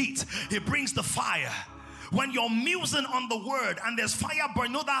brings the heat. He brings the fire. When you're musing on the word and there's fire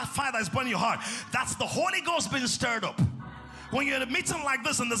burning, know that fire that's burning your heart. That's the Holy Ghost being stirred up. When you're in a meeting like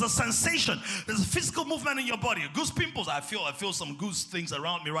this and there's a sensation, there's a physical movement in your body, goose pimples, I feel some goose things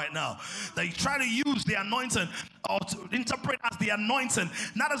around me right now. That you try to use the anointing or to interpret as the anointing,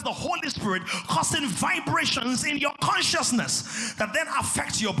 that is the Holy Spirit causing vibrations in your consciousness that then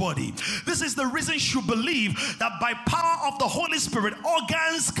affect your body. This is the reason you believe that by power of the Holy Spirit,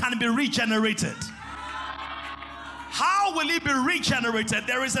 organs can be regenerated. How will it be regenerated?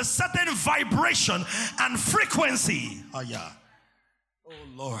 There is a certain vibration and frequency. Oh yeah. Oh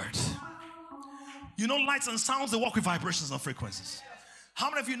Lord. You know, lights and sounds, they work with vibrations and frequencies. How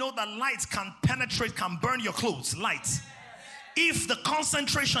many of you know that light can penetrate, can burn your clothes? Light. If the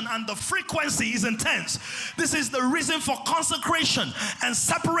concentration and the frequency is intense, this is the reason for consecration and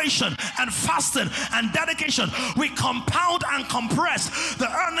separation and fasting and dedication. We compound and compress the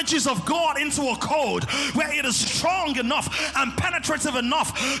energies of God into a code where it is strong enough and penetrative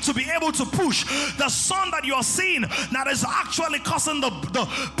enough to be able to push the sun that you are seeing that is actually causing the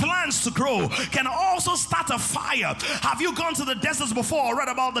plants to grow can also start a fire. Have you gone to the deserts before or read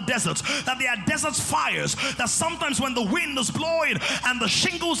about the deserts? That there are desert fires that sometimes when the wind is blowing and the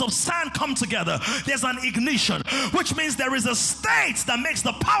shingles of sand come together, there's an ignition, which means there is a state that makes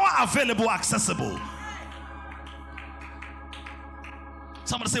the power available accessible.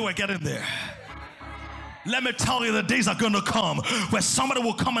 Somebody say we're getting there. Let me tell you, the days are going to come where somebody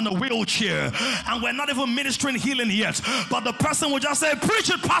will come in a wheelchair and we're not even ministering healing yet, but the person will just say, preach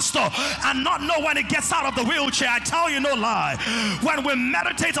it, pastor, and not know when it gets out of the wheelchair. I tell you no lie. When we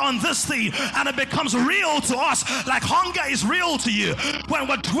meditate on this thing and it becomes real to us, like hunger is real to you, when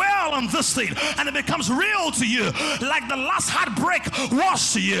we dwell on this thing and it becomes real to you, like the last heartbreak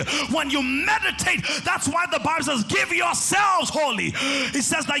was to you, when you meditate, that's why the Bible says, give yourselves wholly. It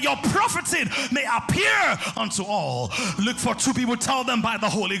says that your profiting may appear unto all. Look for two people, tell them by the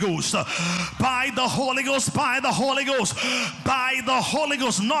Holy Ghost. By the Holy Ghost, by the Holy Ghost, by the Holy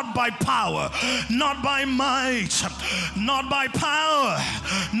Ghost, not by power, not by might, not by power,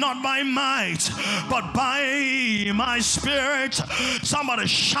 not by might, but by my Spirit. Somebody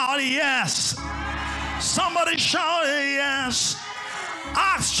shout yes. Somebody shout yes.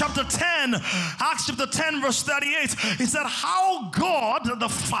 Acts chapter 10 verse 38, he said how God the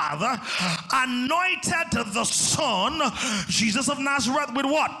Father anointed the Son Jesus of Nazareth with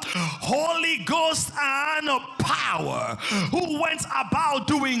what? Holy Ghost and power, who went about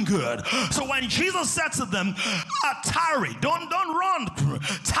doing good. So when Jesus said to them, tarry, don't run,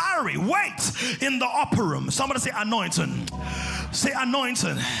 tarry, wait in the upper room. Somebody say anointing. Say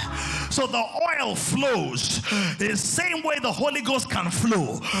anointing. So the oil flows the same way the Holy Ghost can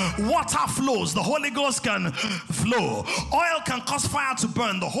flow. Water flows, the Holy Ghost can flow. Oil can cause fire to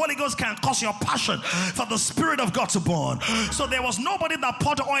burn. The Holy Ghost can cause your passion for the Spirit of God to burn. So there was nobody that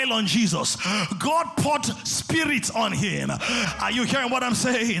poured oil on Jesus. God poured Spirit on him. Are you hearing what I'm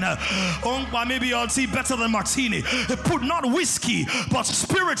saying? Maybe you'll see better than martini. They put not whiskey but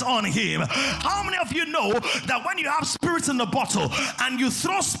Spirit on him. How many of you know that when you have Spirit in the bottle and you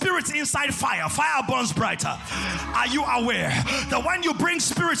throw Spirit inside fire, fire burns brighter? Are you aware that when you bring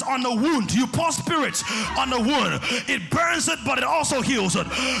Spirit on a wound, you pour Spirit on a wound, it burns it but it also heals it?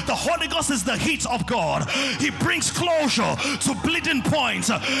 The Holy Ghost is the heat of God. He brings closure to bleeding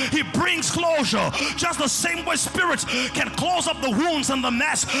points. He brings closure just the same way Spirit can close up the wounds and the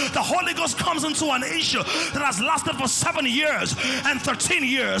mess. The Holy Ghost comes into an issue that has lasted for 7 years and 13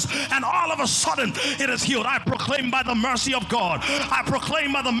 years, and all of a sudden it is healed. I proclaim by the mercy of God, I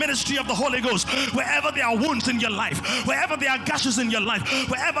proclaim by the ministry of the Holy Ghost, wherever there are wounds in your life, wherever there are gashes in your life,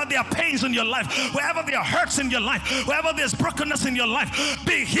 wherever there are pains in your life, wherever there are hurts in your life, wherever there's brokenness in your life,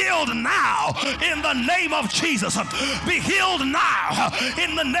 be healed now in the name of Jesus. Be healed now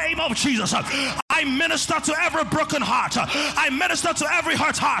in the name of Jesus. I minister to every broken heart. I minister to every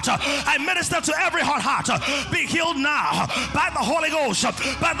hurt heart. I minister to every hurt heart. Be healed now by the Holy Ghost,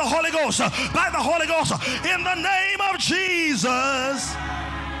 by the Holy Ghost, by the Holy Ghost, in the name of Jesus.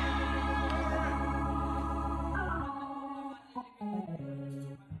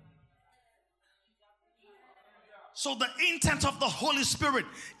 So the intent of the Holy Spirit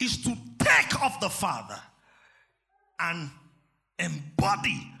is to take of the Father and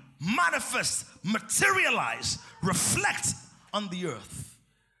embody, manifest, materialize, reflect on the earth.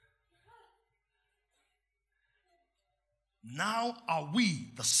 Now are we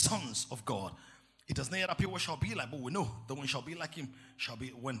the sons of God. It does not yet appear what shall be like, but we know that when shall be like him, shall be,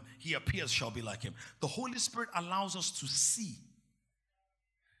 when he appears, shall be like him. The Holy Spirit allows us to see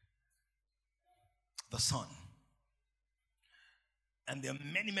the Son. And there are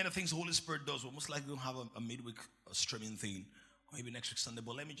many, many things the Holy Spirit does. We'll most likely have a midweek streaming thing, or maybe next week Sunday.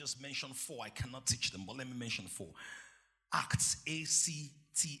 But let me just mention 4. I cannot teach them, but let me mention 4. Acts,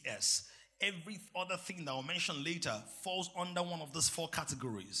 ACTS. Every other thing that I'll mention later falls under one of these 4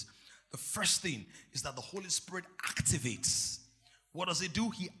 categories. The first thing is that the Holy Spirit activates. What does it do?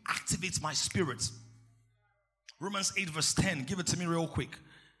 He activates my spirit. Romans 8 verse 10. Give it to me real quick.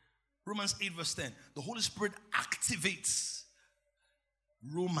 Romans 8 verse 10. The Holy Spirit activates.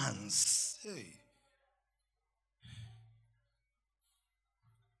 Romans. Hey.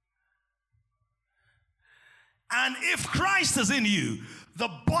 And if Christ is in you, the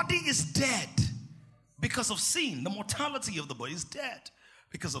body is dead because of sin. The mortality of the body is dead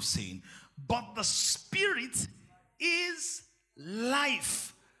because of sin. But the spirit is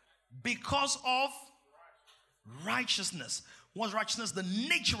life because of righteousness. What's righteousness? The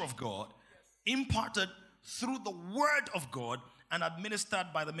nature of God imparted through the word of God and administered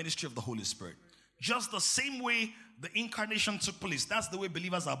by the ministry of the Holy Spirit. Just the same way the incarnation took place. That's the way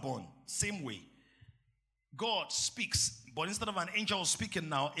believers are born. Same way. God speaks, but instead of an angel speaking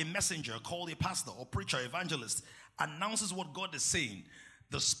now, a messenger called a pastor or preacher, evangelist, announces what God is saying.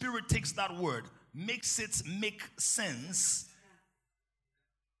 The Spirit takes that word, makes it make sense.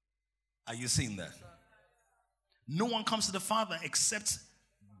 Are you seeing that? No one comes to the Father except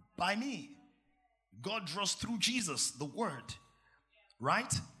by me. God draws through Jesus, the word.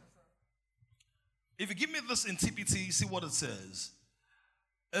 Right? If you give me this in TPT, see what it says.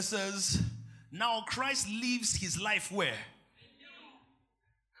 It says, now Christ lives his life where?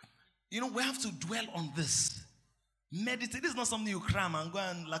 You know, we have to dwell on this. Meditate. This is not something you cram and go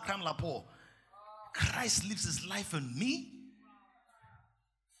and la cram la pour. Christ lives his life in me.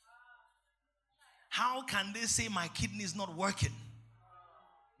 How can they say my kidney is not working?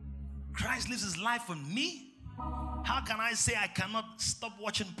 Christ lives his life in me. How can I say I cannot stop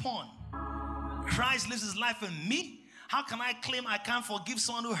watching porn? Christ lives his life in me. How can I claim I can't forgive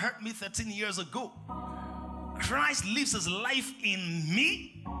someone who hurt me 13 years ago? Christ lives his life in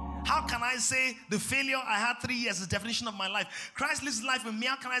me. How can I say the failure I had 3 years is the definition of my life? Christ lives his life in me.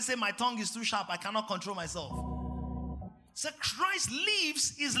 How can I say my tongue is too sharp, I cannot control myself? So Christ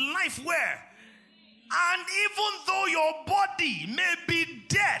lives his life where? And even though your body may be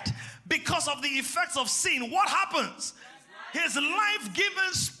dead because of the effects of sin, what happens? His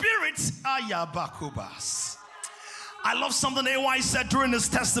life-giving spirit, ayabakubas. I love something AY said during his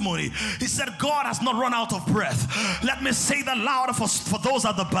testimony. He said, God has not run out of breath. Let me say that louder for those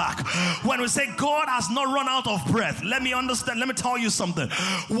at the back. When we say God has not run out of breath, let me understand, let me tell you something.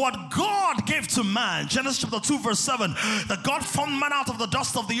 What God gave to man, Genesis chapter 2 verse 7, that God formed man out of the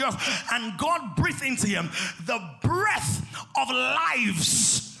dust of the earth, and God breathed into him the breath of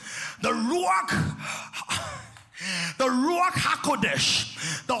lives, the Ruach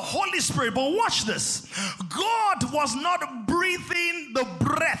HaKodesh, the Holy Spirit. But watch this. God was not breathing the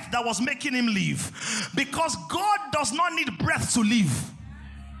breath that was making him live, because God does not need breath to live.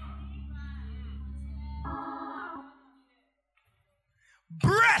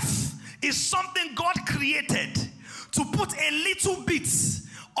 Breath is something God created to put a little bit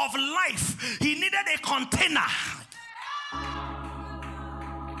of life. He needed a container.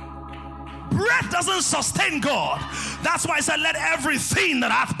 Breath doesn't sustain God. That's why I said, let everything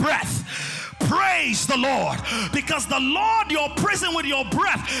that hath breath praise the Lord. Because the Lord you're praising with your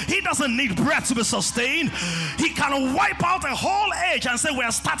breath, he doesn't need breath to be sustained. He can wipe out a whole age and say, we're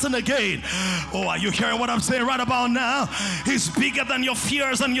starting again. Oh, are you hearing what I'm saying right about now? He's bigger than your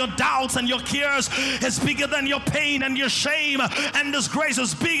fears and your doubts and your cares. He's bigger than your pain and your shame. And this grace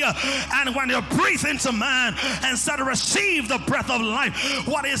is bigger. And when you breathe into man and said, receive the breath of life,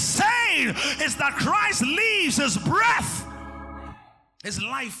 what he's saying is that Christ leaves his breath, his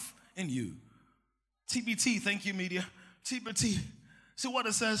life in you. TBT, thank you, media. TBT. See what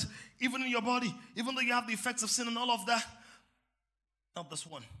it says? Even in your body, even though you have the effects of sin and all of that. Not this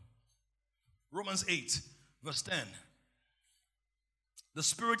one. Romans 8, verse 10. The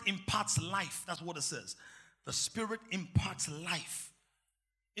Spirit imparts life. That's what it says. The Spirit imparts life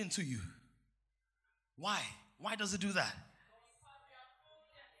into you. Why? Why does it do that?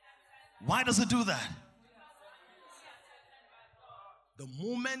 Why does it do that? The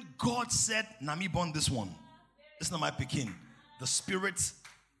moment God said, Nami born this one, it's not my Pekin, the Spirit,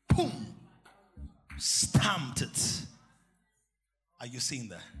 boom, stamped it. Are you seeing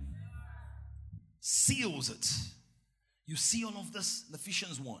that? Seals it. You see all of this in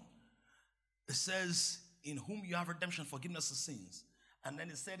Ephesians 1. It says, in whom you have redemption, forgiveness of sins. And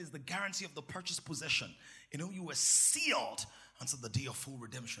then it said, is the guarantee of the purchased possession, in whom you were sealed until the day of full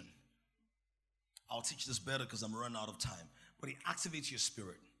redemption. I'll teach this better because I'm running out of time. But it activates your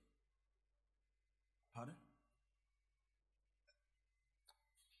spirit. Pardon?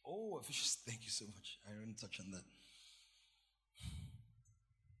 Oh, Ephesians, thank you so much. I didn't touch on that.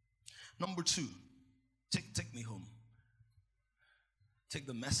 Number 2, take me home. Take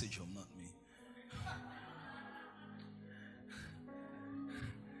the message home, not me.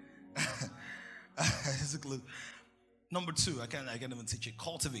 Number 2, I can't even teach it.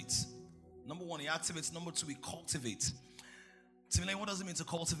 Cultivates. Number 1, he activates. Number 2, he cultivates. Timmy, what does it mean to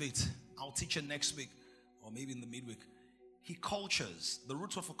cultivate? I'll teach it next week or maybe in the midweek. He cultures. The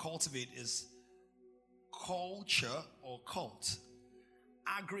root word for cultivate is culture or cult.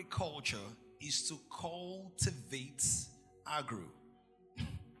 Agriculture is to cultivate agro.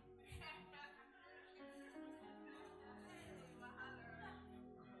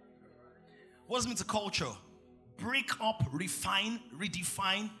 What does it mean to culture? Break up, refine,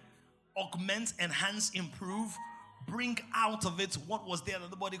 redefine, augment, enhance, improve. Bring out of it what was there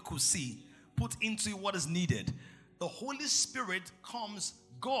that nobody could see. Put into it what is needed. The Holy Spirit comes.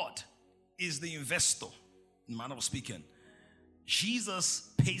 God is the investor, in manner of speaking.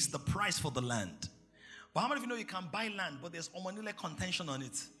 Jesus pays the price for the land. But how many of you know you can buy land, but there's omanile contention on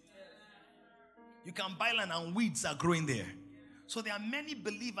it? You can buy land and weeds are growing there. So there are many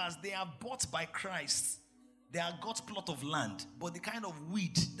believers, they are bought by Christ. They are God's plot of land, but the kind of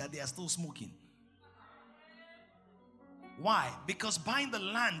weed that they are still smoking. Why? Because buying the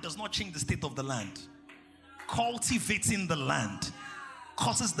land does not change the state of the land. Cultivating the land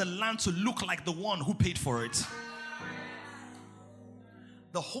causes the land to look like the one who paid for it.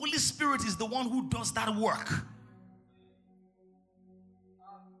 The Holy Spirit is the one who does that work.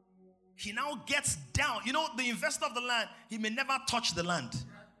 He now gets down. You know, the investor of the land, he may never touch the land.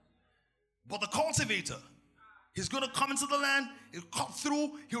 But the cultivator, he's going to come into the land, he'll cut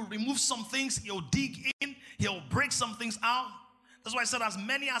through, he'll remove some things, he'll dig in, he'll break some things out. That's why I said, as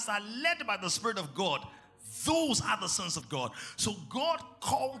many as are led by the Spirit of God, those are the sons of God. So God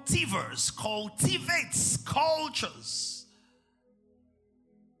cultivates cultures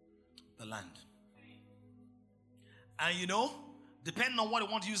the land. And you know, depending on what you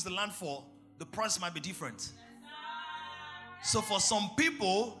want to use the land for, the price might be different. So for some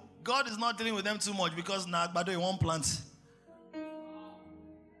people, God is not dealing with them too much because but they won't plant.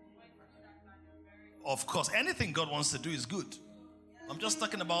 Of course, anything God wants to do is good. I'm just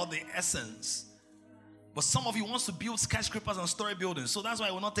talking about the essence. But some of you wants to build skyscrapers and story buildings. So that's why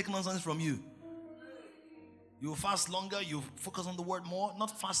I will not take nonsense from you. You will fast longer. You focus on the word more.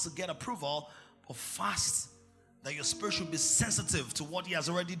 Not fast to get approval, but fast that your spirit should be sensitive to what he has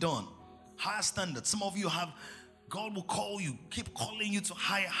already done. Higher standards. Some of you have, God will call you, keep calling you to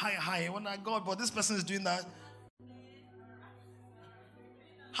higher, higher, higher. When God, but this person is doing that.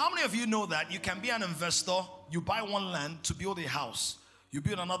 How many of you know that you can be an investor, you buy one land to build a house, you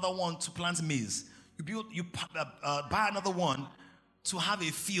build another one to plant maize, you buy another one to have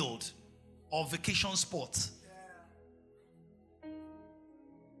a field or vacation spot.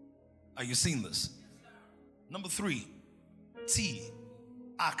 Are you seeing this? Number 3, T,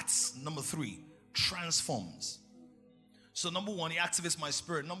 acts. Number 3, transforms. So number 1, he activates my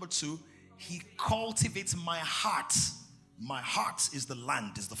spirit. Number 2, he cultivates my heart. My heart is the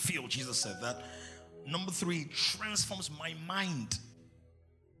land, is the field. Jesus said that. Number 3, transforms my mind.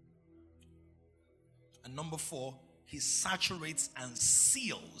 And number 4, he saturates and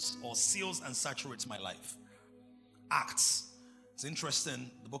seals, or seals and saturates my life. Acts. It's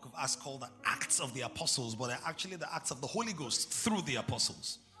interesting, the book of Acts called the Acts of the Apostles, but they're actually the Acts of the Holy Ghost through the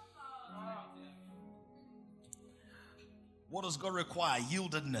apostles. What does God require?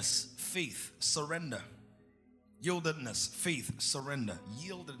 Yieldedness, faith, surrender. Yieldedness, faith, surrender.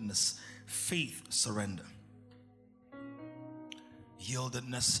 Yieldedness, faith, surrender.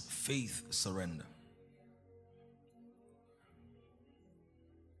 Yieldedness, faith, surrender.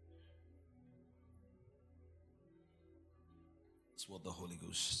 That's what the Holy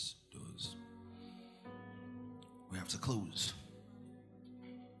Ghost does. We have to close.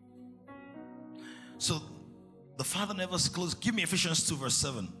 So the Father never closed. Give me Ephesians 2 verse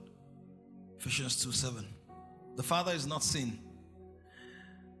 7. Ephesians 2:7. The Father is not seen.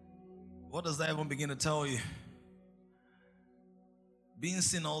 What does that even begin to tell you? Being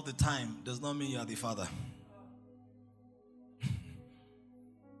seen all the time does not mean you are the Father.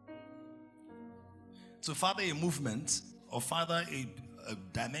 To father a movement or father a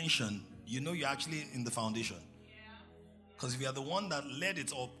dimension, you know you're actually in the foundation. Because if you are the one that led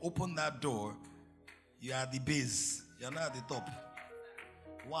it or opened that door, you are the base. You're not at the top.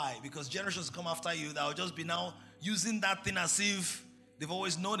 Why? Because generations come after you that will just be now using that thing as if they've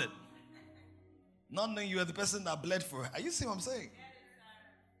always known it. Not knowing you are the person that bled for it. Are you seeing what I'm saying?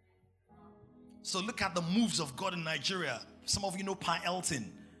 So look at the moves of God in Nigeria. Some of you know Pa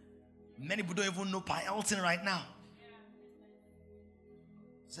Elton. Many people don't even know Pa Elton right now.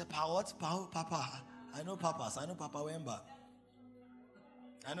 Say, Pa what? Pa Papa. I know Papas. I know Papa Wemba.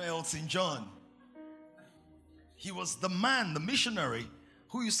 I know Elton John. He was the man, the missionary,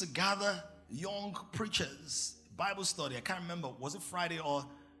 who used to gather young preachers, Bible study. I can't remember. Was it Friday or...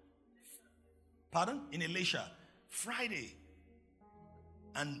 Pardon? In Elisha. Friday.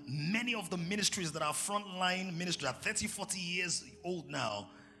 And many of the ministries that are frontline ministries, are 30, 40 years old now,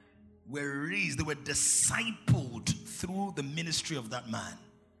 were raised. They were discipled through the ministry of that man.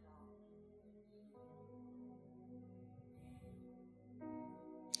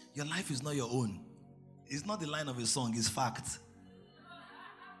 Your life is not your own. It's not the line of a song, it's fact.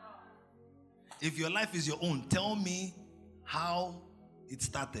 If your life is your own, tell me how it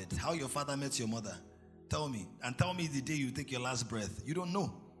started, how your father met your mother. Tell me. And tell me the day you take your last breath. You don't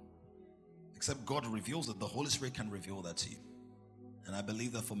know. Except God reveals it. The Holy Spirit can reveal that to you. And I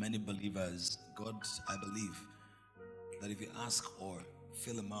believe that for many believers, God, I believe that if you ask or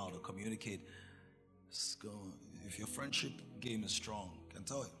fill him out or communicate, if your friendship game is strong, I can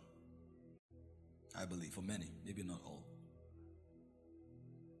tell you. I believe for many, maybe not all.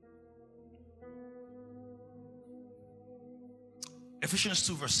 Ephesians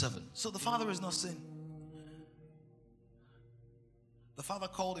 2 verse 7. So the Father is not seen. The Father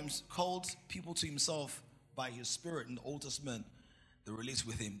called people to himself by his Spirit in the Old Testament. They relate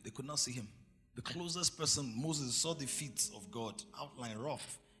with him. They could not see him. The closest person, Moses, saw the feet of God, outline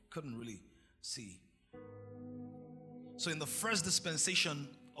rough, couldn't really see. So in the first dispensation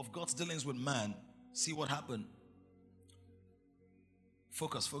of God's dealings with man, see what happened.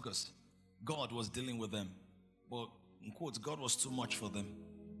 Focus. God was dealing with them. But in quotes, God was too much for them.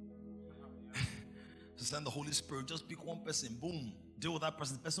 To send the Holy Spirit, just pick one person, boom, deal with that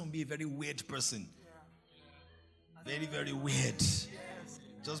person. The person will be a very weird person. Very, very weird.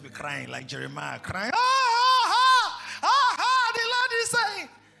 Just be crying like Jeremiah, crying, the Lord is saying.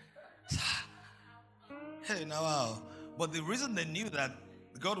 Hey, now, wow. But the reason they knew that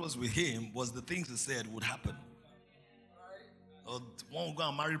God was with him was the things he said would happen. Or one will go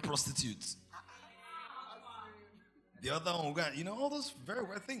and marry prostitutes. The other one will go, all those very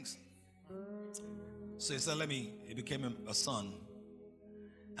weird things. So he said, he became a son.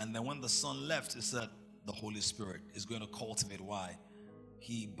 And then when the son left, he said, the Holy Spirit is going to cultivate. Why?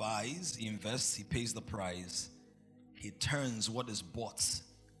 He buys, he invests, he pays the price. He turns what is bought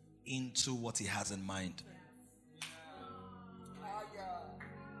into what he has in mind.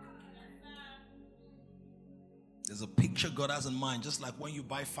 There's a picture God has in mind. Just like when you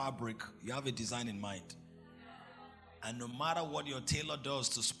buy fabric, you have a design in mind. And no matter what your tailor does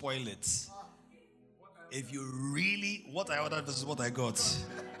to spoil it, if you really, what I ordered versus what I got.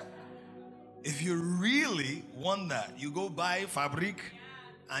 If you really want that, you go buy fabric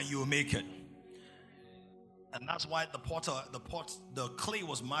and you make it. And that's why the clay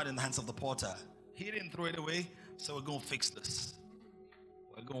was mad in the hands of the potter. He didn't throw it away, so we're going to fix this.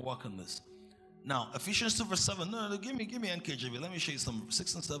 We're going to work on this. Now, Ephesians 2 verse 7. No, give me NKJV. Let me show you some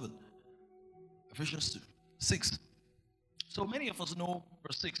 6 and 7. Ephesians 2, 6. So many of us know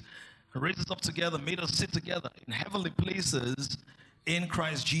verse 6. He raised us up together, made us sit together in heavenly places in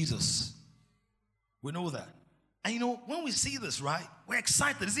Christ Jesus. We know that. And when we see this, right, we're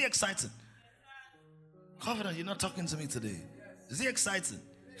excited. Is he excited? Confident you're not talking to me today. Is he excited?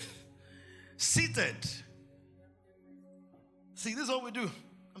 Seated. See, this is what we do.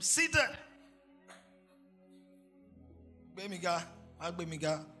 I'm seated. Baby guy. Baby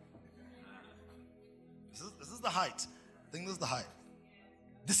guy. This is the height. I think this is the height.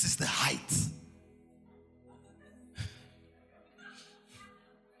 This is the height.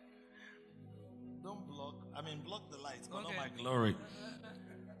 Don't block. Block the light, but not my glory.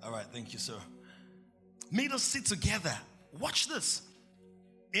 All right, thank you, sir. Made us sit together. Watch this.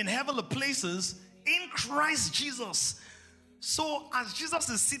 In heavenly places in Christ Jesus. So as Jesus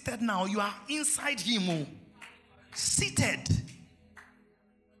is seated now, you are inside him. Seated.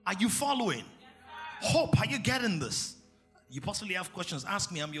 Are you following? Hope, are you getting this? You possibly have questions.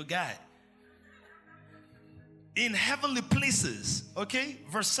 Ask me, I'm your guy. In heavenly places. Okay,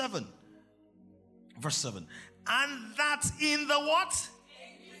 verse 7. Verse 7. And that in the what?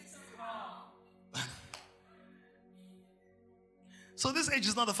 So this age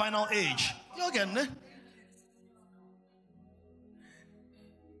is not the final age. You're getting it?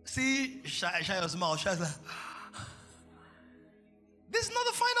 See, shy your smile. Shy like, this is not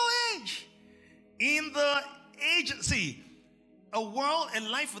the final age. In the age, see, a world and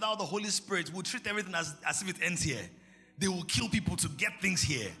life without the Holy Spirit will treat everything as if it ends here. They will kill people to get things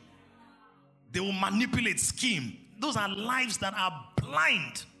here. They will manipulate, scheme. Those are lives that are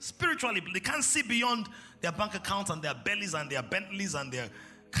blind spiritually. They can't see beyond their bank accounts and their bellies and their Bentleys and their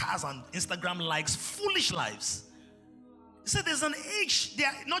cars and Instagram likes. Foolish lives. He said there's an age. They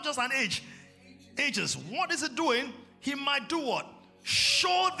are not just an age. Ages. What is it doing? He might do what?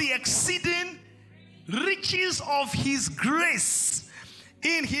 Show the exceeding riches of his grace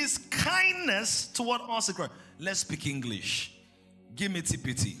in his kindness toward us. Let's speak English. Give me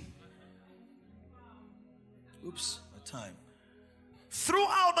TPT. Oops, my time.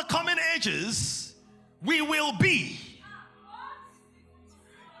 Throughout the coming ages, we will be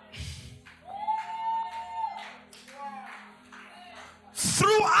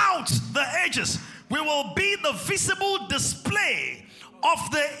throughout the ages, we will be the visible display of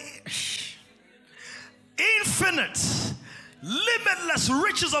the infinite, limitless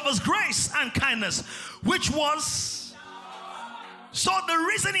riches of his grace and kindness, which was. So the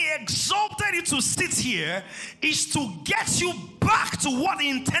reason he exalted you to sit here is to get you back to what he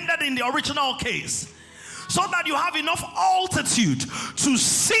intended in the original case. So that you have enough altitude to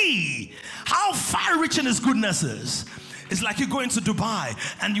see how far reaching his goodness is. It's like you go into Dubai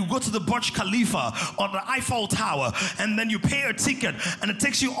and you go to the Burj Khalifa or the Eiffel Tower, and then you pay a ticket and it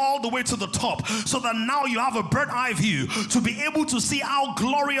takes you all the way to the top, so that now you have a bird eye view to be able to see how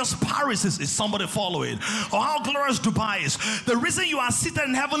glorious Paris is. Is somebody following? Or how glorious Dubai is. The reason you are seated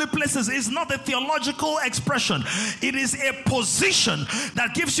in heavenly places is not a theological expression. It is a position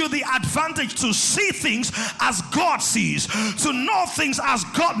that gives you the advantage to see things as God sees, to know things as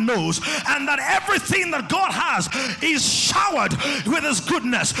God knows, and that everything that God has is showered with His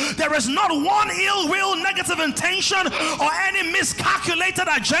goodness. There is not one ill will, negative intention, or any miscalculated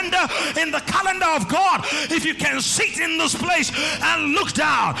agenda in the calendar of God. If you can sit in this place and look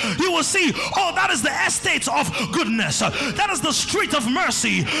down, you will see, oh, that is the estate of goodness. That is the street of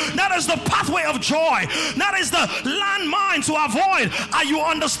mercy. That is the pathway of joy. That is the landmine to avoid. Are you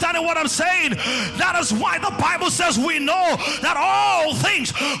understanding what I'm saying? That is why the Bible says we know that all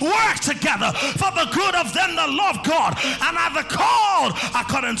things work together for the good of them that love God and are the called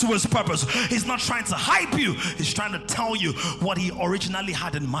according to His purpose. He's not trying to hype you. He's trying to tell you what He originally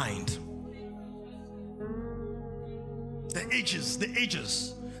had in mind. The ages, the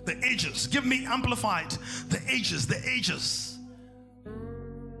ages, the ages. Give me amplified. The ages, the ages.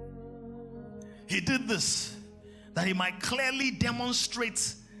 He did this that He might clearly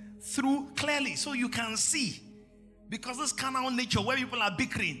demonstrate through clearly, so you can see. Because this carnal nature where people are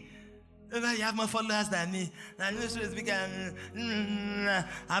bickering, you have more followers than me, I've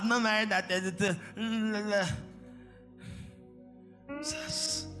not married that.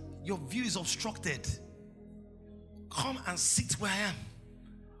 Your view is obstructed. Come and sit where I am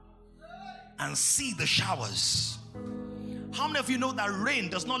and see the showers. How many of you know that rain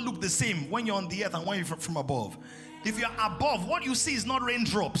does not look the same when you're on the earth and when you're from above? If you're above, what you see is not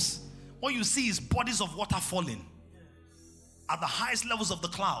raindrops. What you see is bodies of water falling at the highest levels of the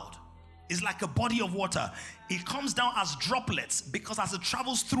cloud. It's like a body of water. It comes down as droplets because as it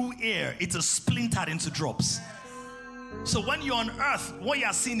travels through air, it is splintered into drops. So when you're on earth, what you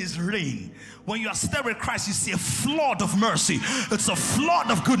are seeing is rain. When you are seated with Christ, you see a flood of mercy. It's a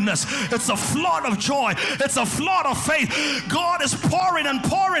flood of goodness. It's a flood of joy. It's a flood of faith. God is pouring and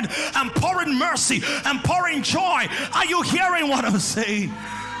pouring and pouring mercy and pouring joy. Are you hearing what I'm saying?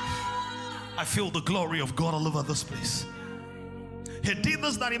 I feel the glory of God all over this place. He did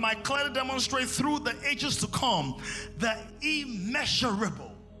this that He might clearly demonstrate through the ages to come the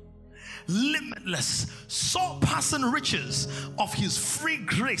immeasurable, limitless, surpassing riches of His free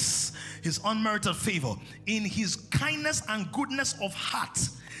grace, His unmerited favor, in His kindness and goodness of heart.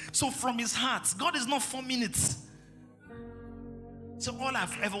 So from His heart, God is not 4 minutes. So all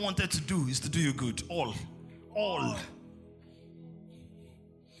I've ever wanted to do is to do you good. All.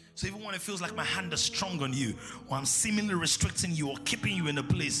 So even when it feels like my hand is strong on you, or I'm seemingly restricting you or keeping you in a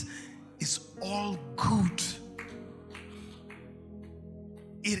place, it's all good.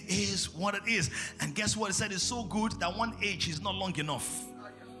 It is what it is. And guess what? It said it's so good that one age is not long enough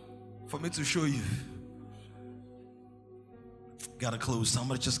for me to show you. Gotta close.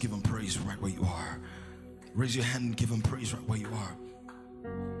 Somebody just give Him praise right where you are. Raise your hand and give Him praise right where you are.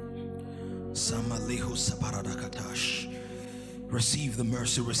 Receive the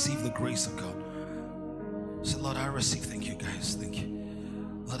mercy, receive the grace of God. Say, Lord, I receive. Thank you, guys. Thank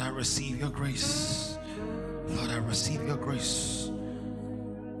you. Lord, I receive your grace. Lord, I receive your grace.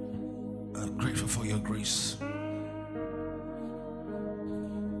 I'm grateful for your grace.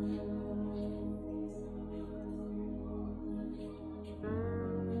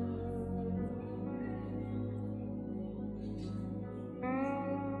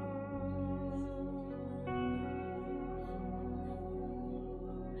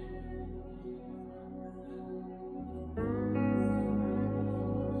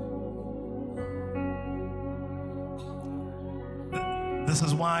 This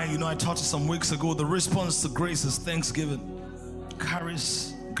is why, I taught you some weeks ago, the response to grace is thanksgiving.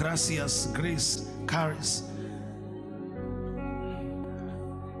 Charis, gracias, grace, charis.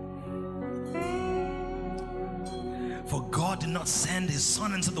 For God did not send His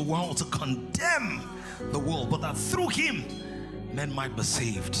Son into the world to condemn the world, but that through Him men might be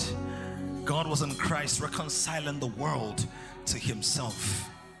saved. God was in Christ reconciling the world to Himself.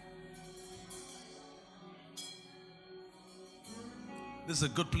 This is a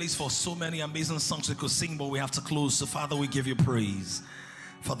good place for so many amazing songs we could sing, but we have to close. So Father, we give you praise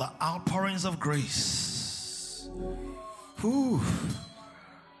for the outpourings of grace. Whew.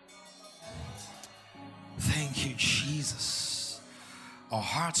 Thank you, Jesus. Our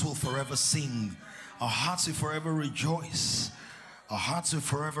hearts will forever sing. Our hearts will forever rejoice. Our hearts will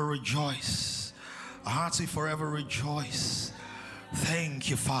forever rejoice. Our hearts will forever rejoice. Thank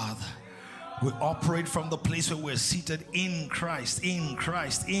you, Father. We operate from the place where we're seated in Christ, in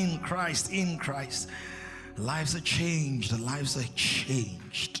Christ, in Christ, in Christ. Lives are changed. The lives are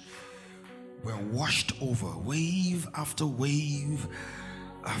changed. We're washed over, wave after wave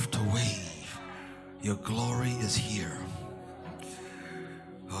after wave. Your glory is here.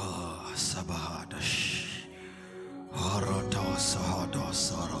 Oh, Sabahadash. Aratos,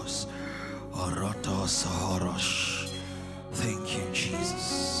 Sahados, Aratos, Saharosh. Thank you,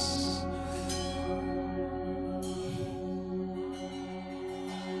 Jesus.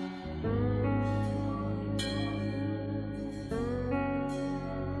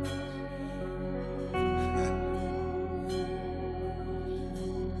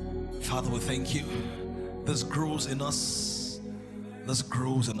 Father, we thank you. This grows in us. This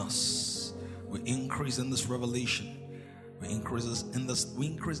grows in us. We increase in this revelation. We increase in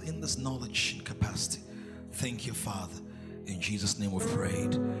this knowledge and capacity. Thank you, Father. In Jesus' name we've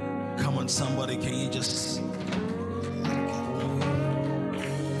prayed. Come on, somebody, can you just...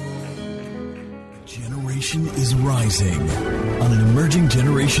 Generation is rising on an emerging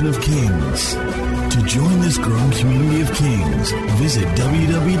generation of kings. To join this growing community of kings, visit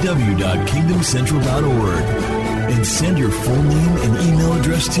www.kingdomcentral.org and send your full name and email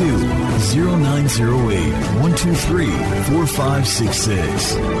address to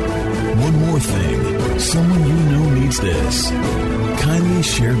 0908-123-4566. One more thing, someone you know needs this. Kindly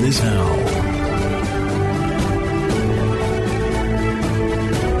share this now.